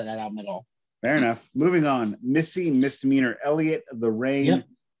that rest of that album at all. Fair enough. Moving on. Missy, Misdemeanor, Elliot, The Rain, yep.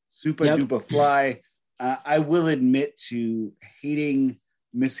 Super Duper Fly. I will admit to hating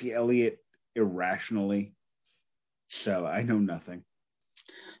Missy Elliott irrationally. So I know nothing.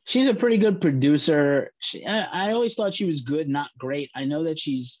 She's a pretty good producer. I always thought she was good, not great. I know that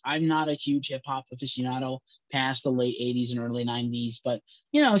I'm not a huge hip hop aficionado past the late 80s and early 90s, but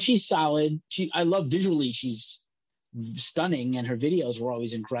she's solid. I love visually. She's stunning and her videos were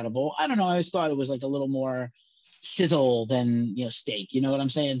always incredible. I don't know. I always thought it was like a little more sizzle than, steak. You know what I'm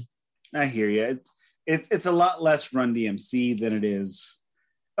saying? I hear you. It's a lot less Run DMC than it is.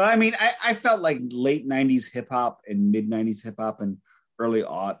 I mean, I felt like late 90s hip hop and mid 90s hip hop and early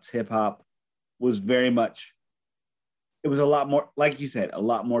aughts hip hop was very much, it was a lot more, like you said, a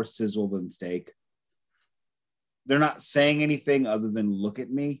lot more sizzle than steak. They're not saying anything other than look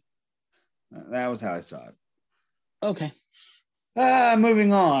at me. That was how I saw it. Okay.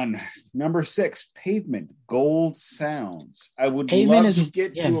 Moving on. Number 6, Pavement, Gold Sounds. I would love to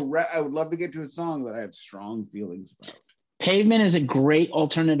get to a song that I have strong feelings about. Pavement is a great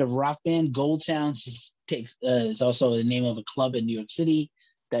alternative rock band. Gold Sounds is also the name of a club in New York City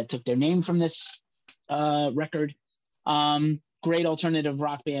that took their name from this record. Great alternative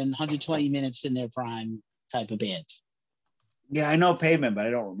rock band, 120 minutes in their prime type of band. Yeah, I know Pavement, but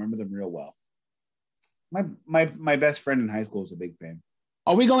I don't remember them real well. My best friend in high school was a big fan.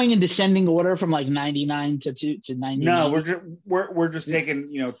 Are we going in descending order from like 99 to 99? No, we're just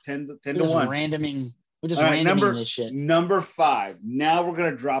taking 10 to 1. We're just randoming this shit. Number 5. Now we're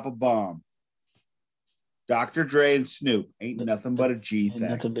gonna drop a bomb. Dr. Dre and Snoop ain't nothing but a G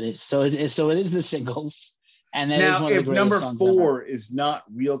thing. So it is the singles. And now, if number 4 is not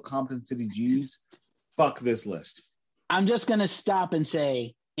real Compton City G's, fuck this list. I'm just gonna stop and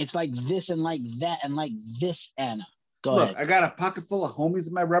say it's like this and like that and like this, Anna. Go ahead. I got a pocket full of homies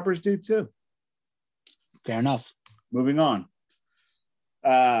and my rubbers do too. Fair enough. Moving on.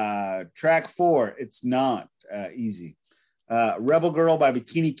 Track 4, It's Not Easy. Rebel Girl by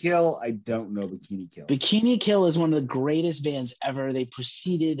Bikini Kill. I don't know Bikini Kill. Bikini Kill is one of the greatest bands ever. They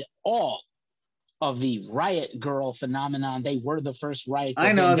preceded all of the Riot Girl phenomenon. They were the first Riot Girl.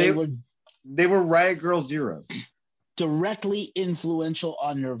 I know they were Riot Girl Zeros. Directly influential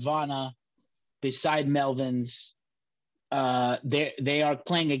on Nirvana beside Melvin's. They are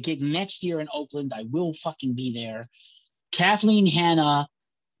playing a gig next year in Oakland. I will fucking be there. Kathleen Hanna,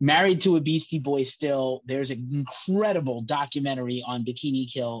 married to a Beastie Boy still. There's an incredible documentary on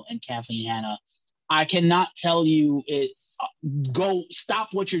Bikini Kill and Kathleen Hanna. I cannot tell you it. Go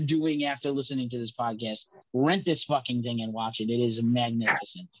stop what you're doing after listening to this podcast. Rent this fucking thing and watch it. It is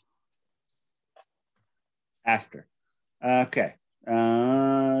magnificent. After. Okay.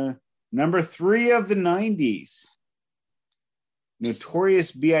 Number 3 of the 90s.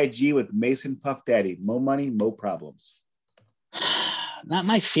 Notorious B.I.G. with Mason Puff Daddy. Mo Money, Mo Problems. Not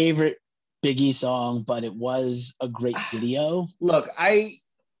my favorite Biggie song, but it was a great video. Look,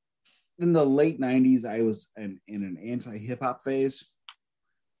 in the late 90s, I was in an anti-hip-hop phase,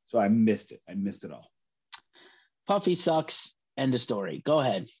 so I missed it. I missed it all. Puffy sucks. End of story. Go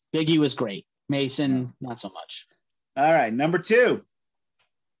ahead. Biggie was great. Mason, not so much. All right, number 2.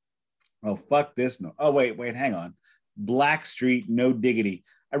 Oh, fuck this. No. Oh, wait, hang on. Blackstreet, No Diggity.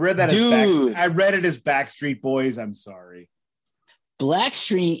 I read that I read it as Backstreet Boys. I'm sorry.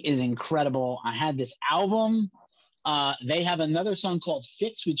 Blackstreet is incredible. I had this album. They have another song called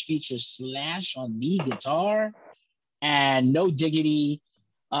Fits, which features Slash on the guitar, and No Diggity.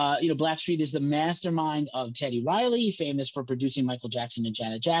 Blackstreet is the mastermind of Teddy Riley, famous for producing Michael Jackson and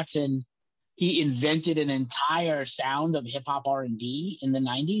Janet Jackson. he invented an entire sound of hip hop R&B in the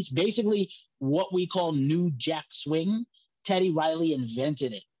 90s. Basically, what we call new jack swing, Teddy Riley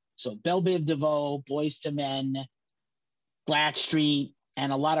invented it. So Belle Biv DeVoe, Boys to Men, Blackstreet,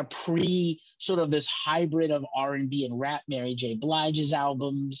 and a lot of sort of this hybrid of R&B and rap. Mary J. Blige's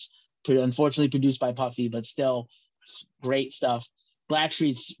albums, unfortunately produced by Puffy, but still great stuff.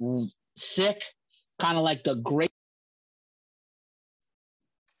 Blackstreet's sick, kind of like the great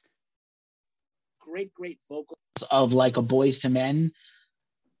vocals of like a Boys to Men,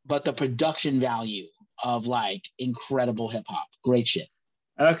 but the production value of like incredible hip hop. Great shit.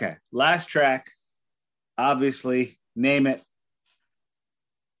 Okay, last track. Obviously, name it.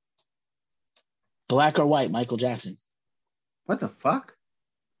 Black or White, Michael Jackson. What the fuck?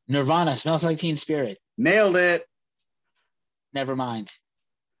 Nirvana, Smells Like Teen Spirit. Nailed it. Never mind.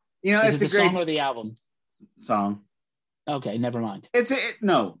 You know, Is it's it a great song or the album? Song. Okay, never mind.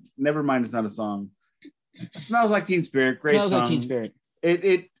 No, never mind. It's not a song. It Smells Like Teen Spirit. Great Smells song. Like Teen Spirit.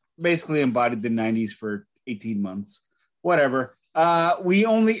 It basically embodied the 90s for 18 months. Whatever. I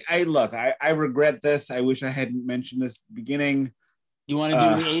regret this. I wish I hadn't mentioned this at the beginning. You want to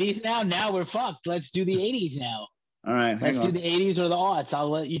do the 80s now? Now we're fucked. Let's do the 80s now. All right. Let's do the 80s or the aughts. I'll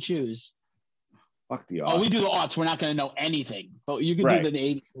let you choose. Fuck the aughts. Oh, we do the aughts. We're not going to know anything. But you can do the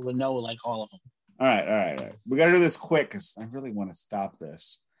 80s. We'll know like all of them. All right. We got to do this quick because I really want to stop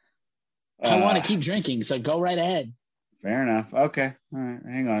this. I want to keep drinking, so go right ahead. Fair enough. Okay. All right.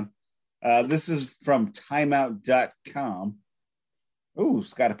 Hang on. This is from timeout.com. Ooh,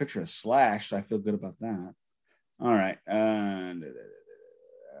 it's got a picture of Slash, so I feel good about that. All right.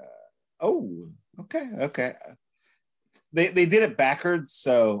 Okay. They did it backwards,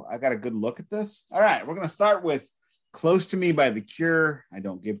 so I got a good look at this. All right, we're going to start with Close to Me by The Cure. I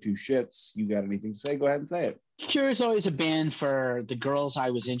don't give two shits. You got anything to say? Go ahead and say it. Cure is always a band for the girls I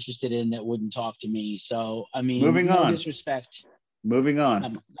was interested in that wouldn't talk to me. So, I mean, moving on. Disrespect. Moving on.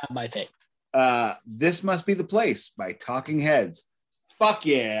 Not my thing. This Must Be the Place by Talking Heads. Fuck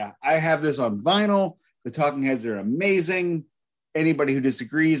yeah. I have this on vinyl. The Talking Heads are amazing. Anybody who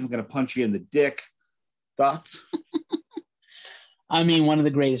disagrees, I'm going to punch you in the dick. Thoughts? I mean, one of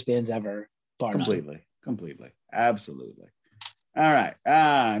the greatest bands ever. Completely. Absolutely. All right.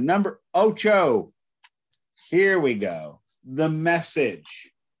 Number Ocho. Here we go. The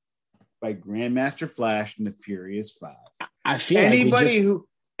Message by Grandmaster Flash and the Furious Five. I feel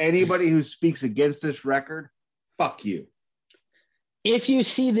anybody who speaks against this record, fuck you. If you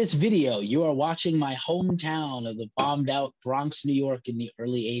see this video, you are watching my hometown of the bombed out Bronx, New York in the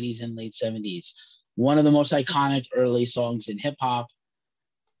early 80s and late 70s. One of the most iconic early songs in hip hop.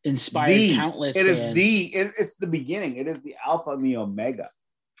 Inspired countless bands. It's the beginning. It is the alpha and the omega.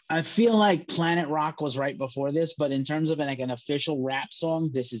 I feel like Planet Rock was right before this, but in terms of an official rap song,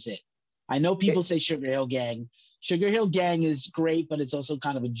 this is it. I know people say Sugar Hill Gang. Sugar Hill Gang is great, but it's also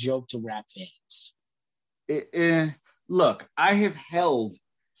kind of a joke to rap fans. Look, I have held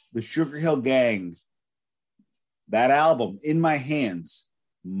the Sugar Hill Gang, that album, in my hands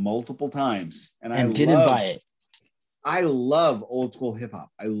multiple times, and I didn't buy it. I love old school hip hop.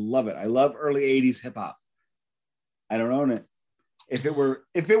 I love it. I love early 80s hip hop. I don't own it. If it were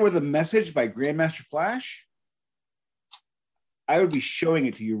The Message by Grandmaster Flash, I would be showing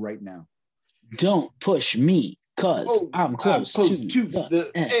it to you right now. Don't push me, cause I'm close to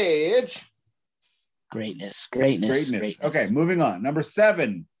the edge. Greatness. Okay, moving on. Number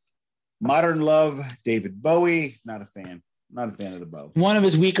 7, Modern Love, David Bowie. Not a fan of the Bowie. One of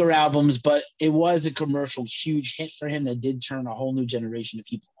his weaker albums, but it was a commercial huge hit for him that did turn a whole new generation of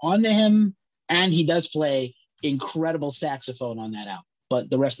people onto him. And he does play incredible saxophone on that album, but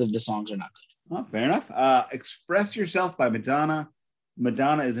the rest of the songs are not good. Oh, fair enough. Express Yourself by Madonna.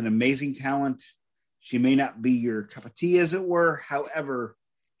 Madonna is an amazing talent. She may not be your cup of tea, as it were. However,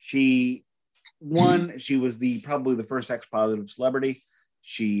 she was probably the first sex-positive celebrity.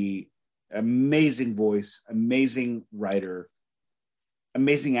 Amazing voice, amazing writer,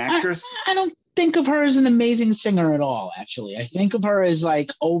 amazing actress. I don't think of her as an amazing singer at all, actually. I think of her as like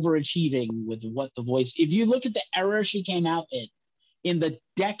overachieving with what the voice. If you look at the era she came out in the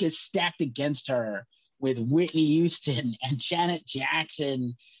deck is stacked against her with Whitney Houston and Janet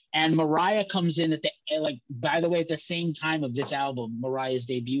Jackson, and Mariah comes in at the same time of this album. Mariah's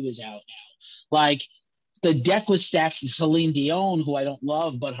debut is out now. Like, the deck was stacked with Celine Dion, who I don't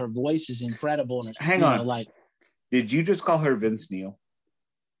love, but her voice is incredible. And hang on, did you just call her Vince Neil?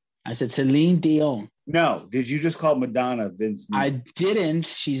 I said Celine Dion. No, did you just call Madonna Vince Neil? I didn't.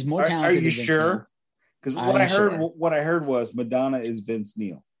 She's more talented. Are you sure? Because what I heard was Madonna is Vince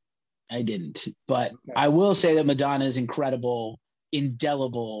Neil. I didn't, but okay. I will say that Madonna is incredible,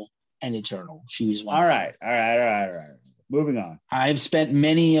 indelible, and eternal. She was one. All right. Moving on. I've spent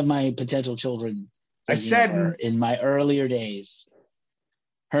many of my potential children her in my earlier days.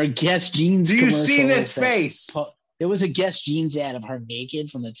 Her Guess Jeans. Do you see this face? There was a Guess Jeans ad of her naked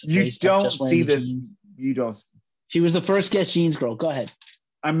from the You don't see this. You don't. She was the first Guess Jeans girl. Go ahead.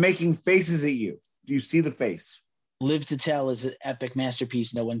 I'm making faces at you. Do you see the face? Live to Tell is an epic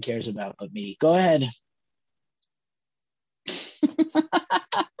masterpiece no one cares about but me. Go ahead.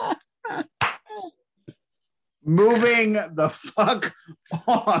 Moving the fuck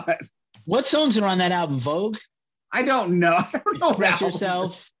on. What songs are on that album? Vogue? I don't know. Express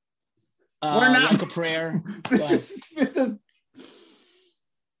Yourself. We're not Like a Prayer. This is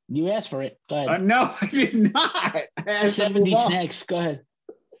You asked for it. Go ahead. No, I did not. 70s next. Go ahead.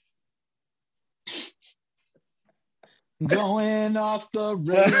 Going off the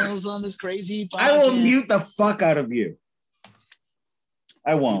rails on this crazy podcast. I will mute the fuck out of you.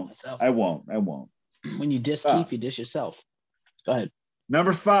 I won't. When you diss Keith, you diss yourself. Go ahead.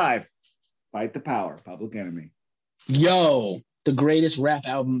 Number 5, Fight the Power, Public Enemy. Yo, the greatest rap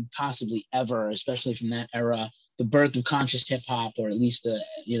album possibly ever, especially from that era. The birth of conscious hip hop, or at least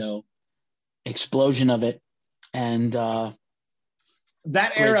the explosion of it. And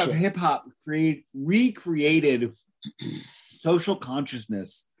that era of hip hop recreated social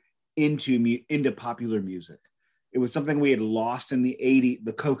consciousness into popular music. It was something we had lost in the 80s,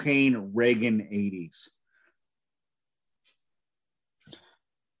 the cocaine Reagan 80s.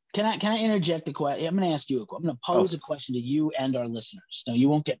 Can I interject the question? I'm going to ask you I'm going to pose a question to you and our listeners. No, you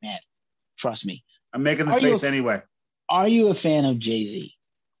won't get mad. Trust me. I'm making the face anyway. Are you a fan of Jay-Z?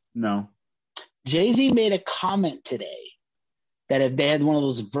 No. Jay-Z made a comment today that if they had one of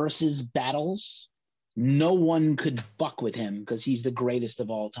those versus battles, no one could fuck with him because he's the greatest of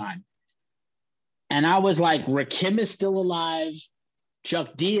all time. And I was like, Rakim is still alive.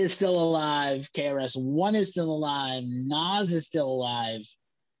 Chuck D is still alive. KRS-One is still alive. Nas is still alive.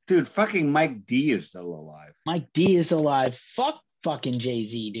 Dude, fucking Mike D is still alive. Mike D is alive. Fuck fucking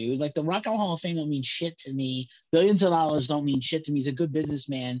Jay-Z, dude. Like, the Rock and Roll Hall of Fame don't mean shit to me. Billions of dollars don't mean shit to me. He's a good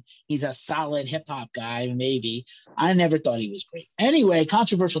businessman. He's a solid hip-hop guy, maybe. I never thought he was great. Anyway,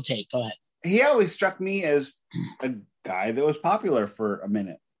 controversial take. Go ahead. He always struck me as a guy that was popular for a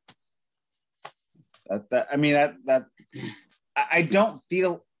minute. I don't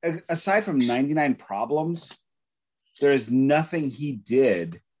feel, aside from 99 Problems, there is nothing he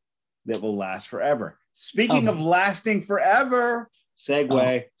did that will last forever. Speaking of lasting forever,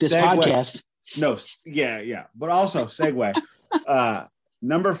 segue. This podcast. No, yeah. But also segue.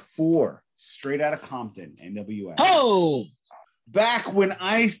 Number 4, Straight Outta Compton, NWA. Oh! Back when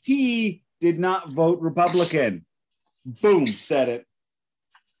Ice-T did not vote Republican. Boom, said it.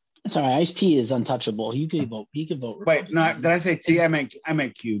 That's all right. Ice-T is untouchable. He could vote Republican. Wait, no, did I say T? I meant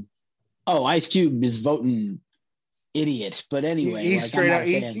Cube. Oh, Ice Cube is voting idiot. But anyway, he's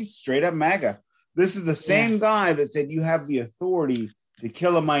straight up MAGA. This is the same guy that said you have the authority to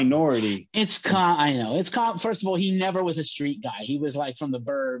kill a minority. I know. First of all, he never was a street guy. He was like from the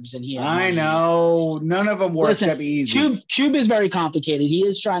burbs, and I know. None of them were except easy. Cube is very complicated. He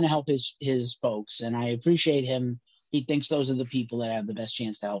is trying to help his folks, and I appreciate him. He thinks those are the people that have the best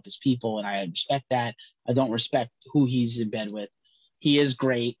chance to help his people, and I respect that. I don't respect who he's in bed with. He is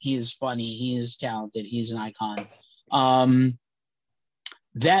great. He is funny. He is talented. He's an icon.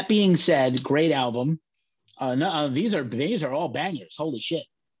 That being said, great album. These are all bangers. Holy shit.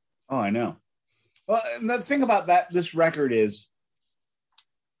 Oh, I know. Well, the thing about this record is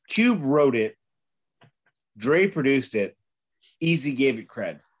Cube wrote it, Dre produced it, Easy gave it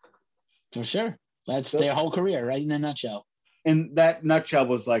cred. For sure. That's their whole career, right in a nutshell. And that nutshell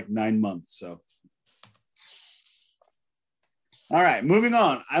was like 9 months. So, all right, moving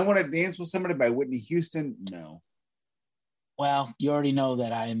on. I Want to Dance with Somebody by Whitney Houston. No. Well, you already know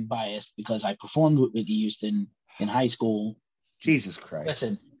that I am biased because I performed with Whitney Houston in high school. Jesus Christ.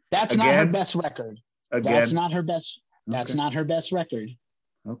 Listen, that's not her best record. Again? That's not her best. That's not her best record.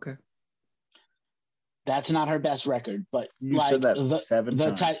 Okay. That's not her best record, but you said that 7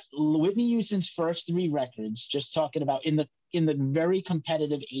 times. Whitney Houston's first 3 records, just talking about in the very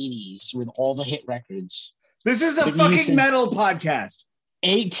competitive 80s with all the hit records. This is a Whitney fucking Houston, metal podcast.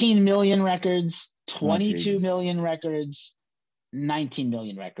 18 million records, 22 million records, 19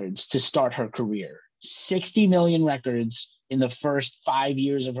 million records to start her career. 60 million records in the first 5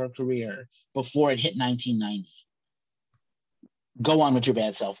 years of her career before it hit 1990. Go on with your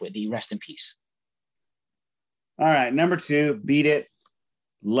bad self, Whitney. Rest in peace. All right, number 2, Beat It.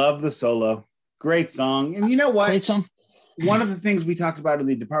 Love the solo. Great song. And you know what? Great song. One of the things we talked about in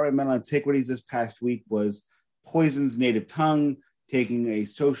the Department of Mental Antiquities this past week was Poison's Native Tongue, taking a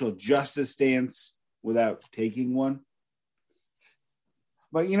social justice stance without taking one.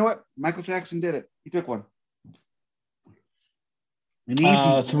 But you know what? Michael Jackson did it. He took one. An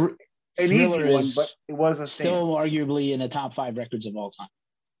easy one, but it was a stand. Still arguably in the top 5 records of all time.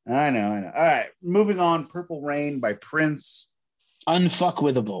 I know. All right, moving on. Purple Rain by Prince.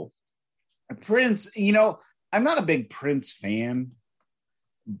 Unfuckwithable. Prince, you know, I'm not a big Prince fan,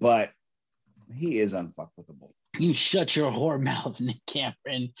 but he is unfuckwithable. You shut your whore mouth, Nick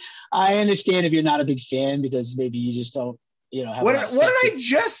Cameron. I understand if you're not a big fan because maybe you just don't, you know, have what did I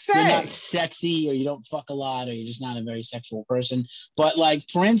just say? You're not sexy, or you don't fuck a lot, or you're just not a very sexual person. But like,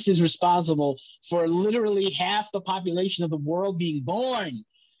 Prince is responsible for literally half the population of the world being born.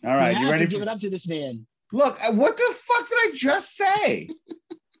 All right, you ready to give it up to this man? Look, what the fuck did I just say?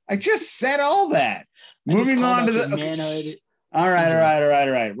 I just said all that. Moving on to the manhood. All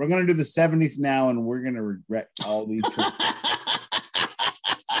right. We're gonna do the 70s now, and we're gonna regret all these.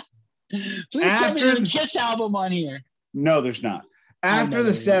 Please tell me there's a Kiss album on here. No, there's not. After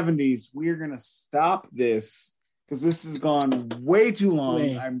the 70s, we're gonna stop this because this has gone way too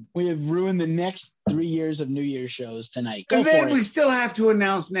long. We have ruined the next 3 years of New Year's shows tonight. And then we still have to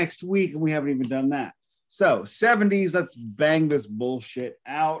announce next week, and we haven't even done that. So 70s, let's bang this bullshit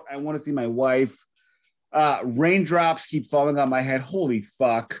out. I want to see my wife. Raindrops keep falling on my head. Holy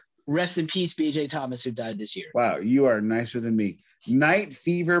fuck. Rest in peace, B.J. Thomas, who died this year. Wow, you are nicer than me. Night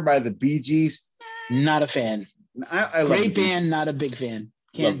Fever by the Bee Gees. Not a fan. I love Great band, not a big fan.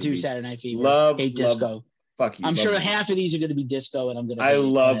 Can't do Saturday Night Fever. Hate disco. Fuck you. I'm sure half of these are going to be disco, and I'm going to. I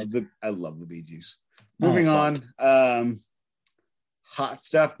love the Bee Gees. Moving on. Hot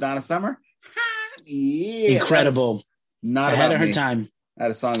Stuff, Donna Summer. Yeah, incredible. Not ahead about of her me. time.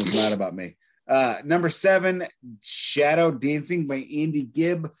 That song is not about me. Number 7, Shadow Dancing by Andy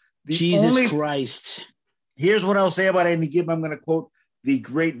Gibb. Jesus Christ. Here's what I'll say about Andy Gibb. I'm going to quote the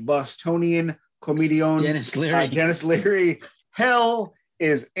great Bostonian comedian Dennis Leary. Hell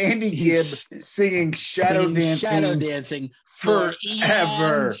is Andy Gibb singing Shadow Dancing for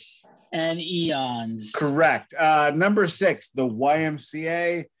forever and eons. Correct. Number 6, the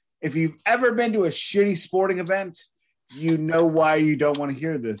YMCA. If you've ever been to a shitty sporting event, you know why you don't want to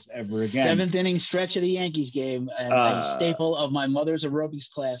hear this ever again. 7th inning stretch of the Yankees game, a staple of my mother's aerobics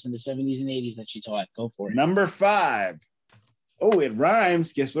class in the 70s and 80s that she taught. Go for it. Number 5. Oh, it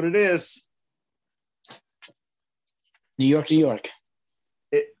rhymes. Guess what it is? New York, New York.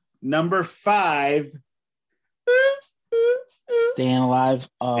 Number 5. Staying Alive.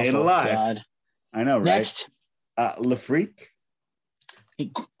 Oh, Staying Alive. God. I know, right? Next. Le Freak.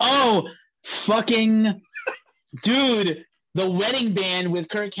 Oh, fucking dude. The wedding band with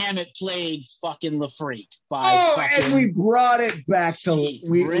Kirk Hammett played fucking Le Freak. And we brought it back to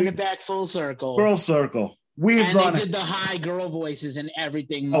bring it back full circle. Full circle. They did the high girl voices and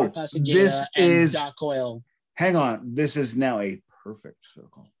everything. Mark Asagita and Doc Coyle. Hang on. This is now a perfect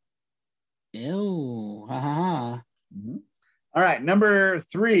circle. Ew. Mm-hmm. All right. Number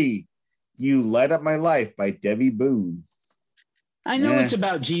 3, You Light Up My Life by Debbie Boone. I know it's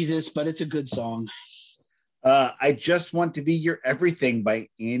about Jesus, but it's a good song. I Just Want to Be Your Everything by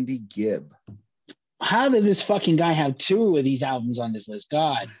Andy Gibb. How did this fucking guy have 2 of these albums on this list?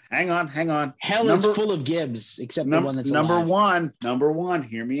 God. Hang on. Hell is full of Gibbs, except the one that's alive. Number one,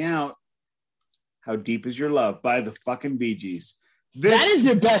 hear me out. How Deep Is Your Love by the fucking Bee Gees. That is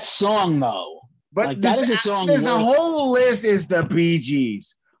their best song, though. But that is a song. There's a whole list is the Bee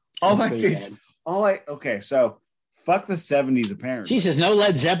Gees. Okay, so fuck the 70s, apparently. Jesus, no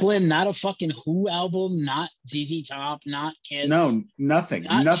Led Zeppelin, not a fucking Who album, not ZZ Top, not Kiss. No, nothing.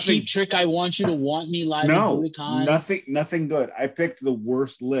 Cheap Trick, I Want You to Want Me live. No, nothing good. I picked the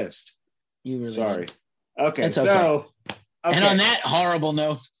worst list. You really sorry. Did. Okay, okay. So and on that horrible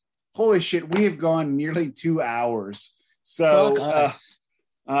note, holy shit, we have gone nearly 2 hours. So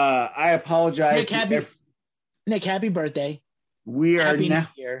I apologize. Nick, happy birthday. We are happy now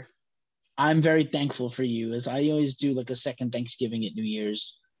New Year. I'm very thankful for you, as I always do like a second Thanksgiving at New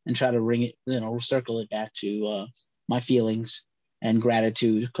Year's and try to ring it, circle it back to my feelings and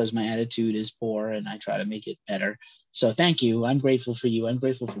gratitude, because my attitude is poor and I try to make it better. So thank you. I'm grateful for you. I'm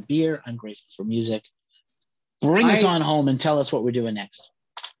grateful for beer. I'm grateful for music. Bring us on home and tell us what we're doing next.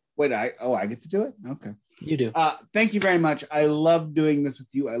 Wait, I get to do it? Okay. You do. Thank you very much. I love doing this with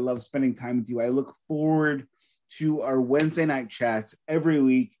you. I love spending time with you. I look forward to our Wednesday night chats every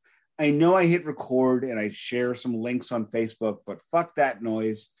week. I know I hit record and I share some links on Facebook, but fuck that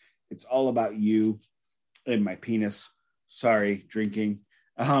noise. It's all about you and my penis. Sorry, drinking.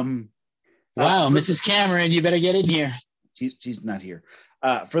 Wow, Mrs. Cameron, you better get in here. She's not here.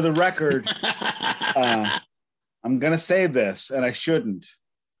 For the record, I'm going to say this, and I shouldn't,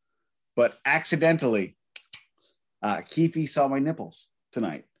 but accidentally, Keefe saw my nipples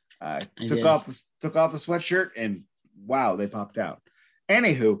tonight. Took off the sweatshirt, and wow, they popped out.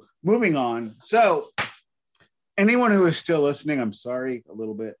 Anywho, moving on. So, anyone who is still listening, I'm sorry, a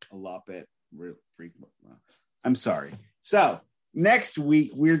lot bit, real frequent. I'm sorry. So, next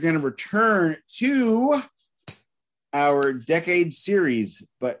week we're going to return to our decade series,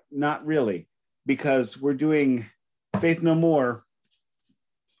 but not really, because we're doing Faith No More.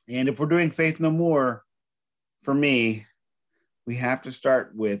 And if we're doing Faith No More, for me, we have to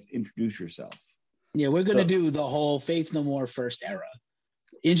start with Introduce Yourself. Yeah, we're going to do the whole Faith No More first era.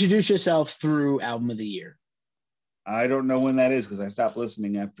 Introduce Yourself through Album of the Year. I don't know when that is because I stopped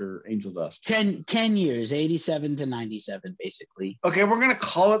listening after Angel Dust. 10 years, 87 to 97, basically. Okay, we're going to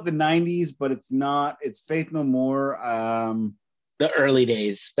call it the 90s, but it's not. It's Faith No More. The early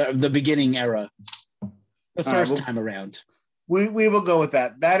days, the beginning era. The first time around. We will go with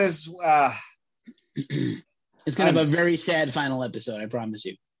that. That is... it's going to have a very sad final episode, I promise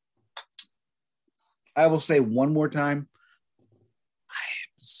you. I will say one more time. I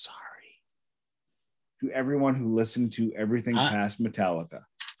am sorry to everyone who listened to everything past Metallica.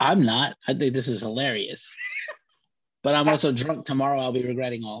 I'm not. I think this is hilarious. But I'm also drunk. Tomorrow I'll be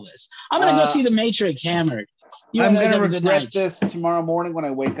regretting all this. I'm going to go see The Matrix hammered. I'm going to regret this tomorrow morning when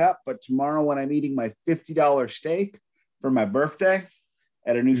I wake up, but tomorrow when I'm eating my $50 steak for my birthday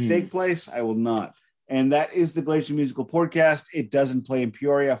at a new steak place, I will not. And that is the Glacier Musical Podcast. It doesn't play in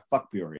Peoria. Fuck Peoria.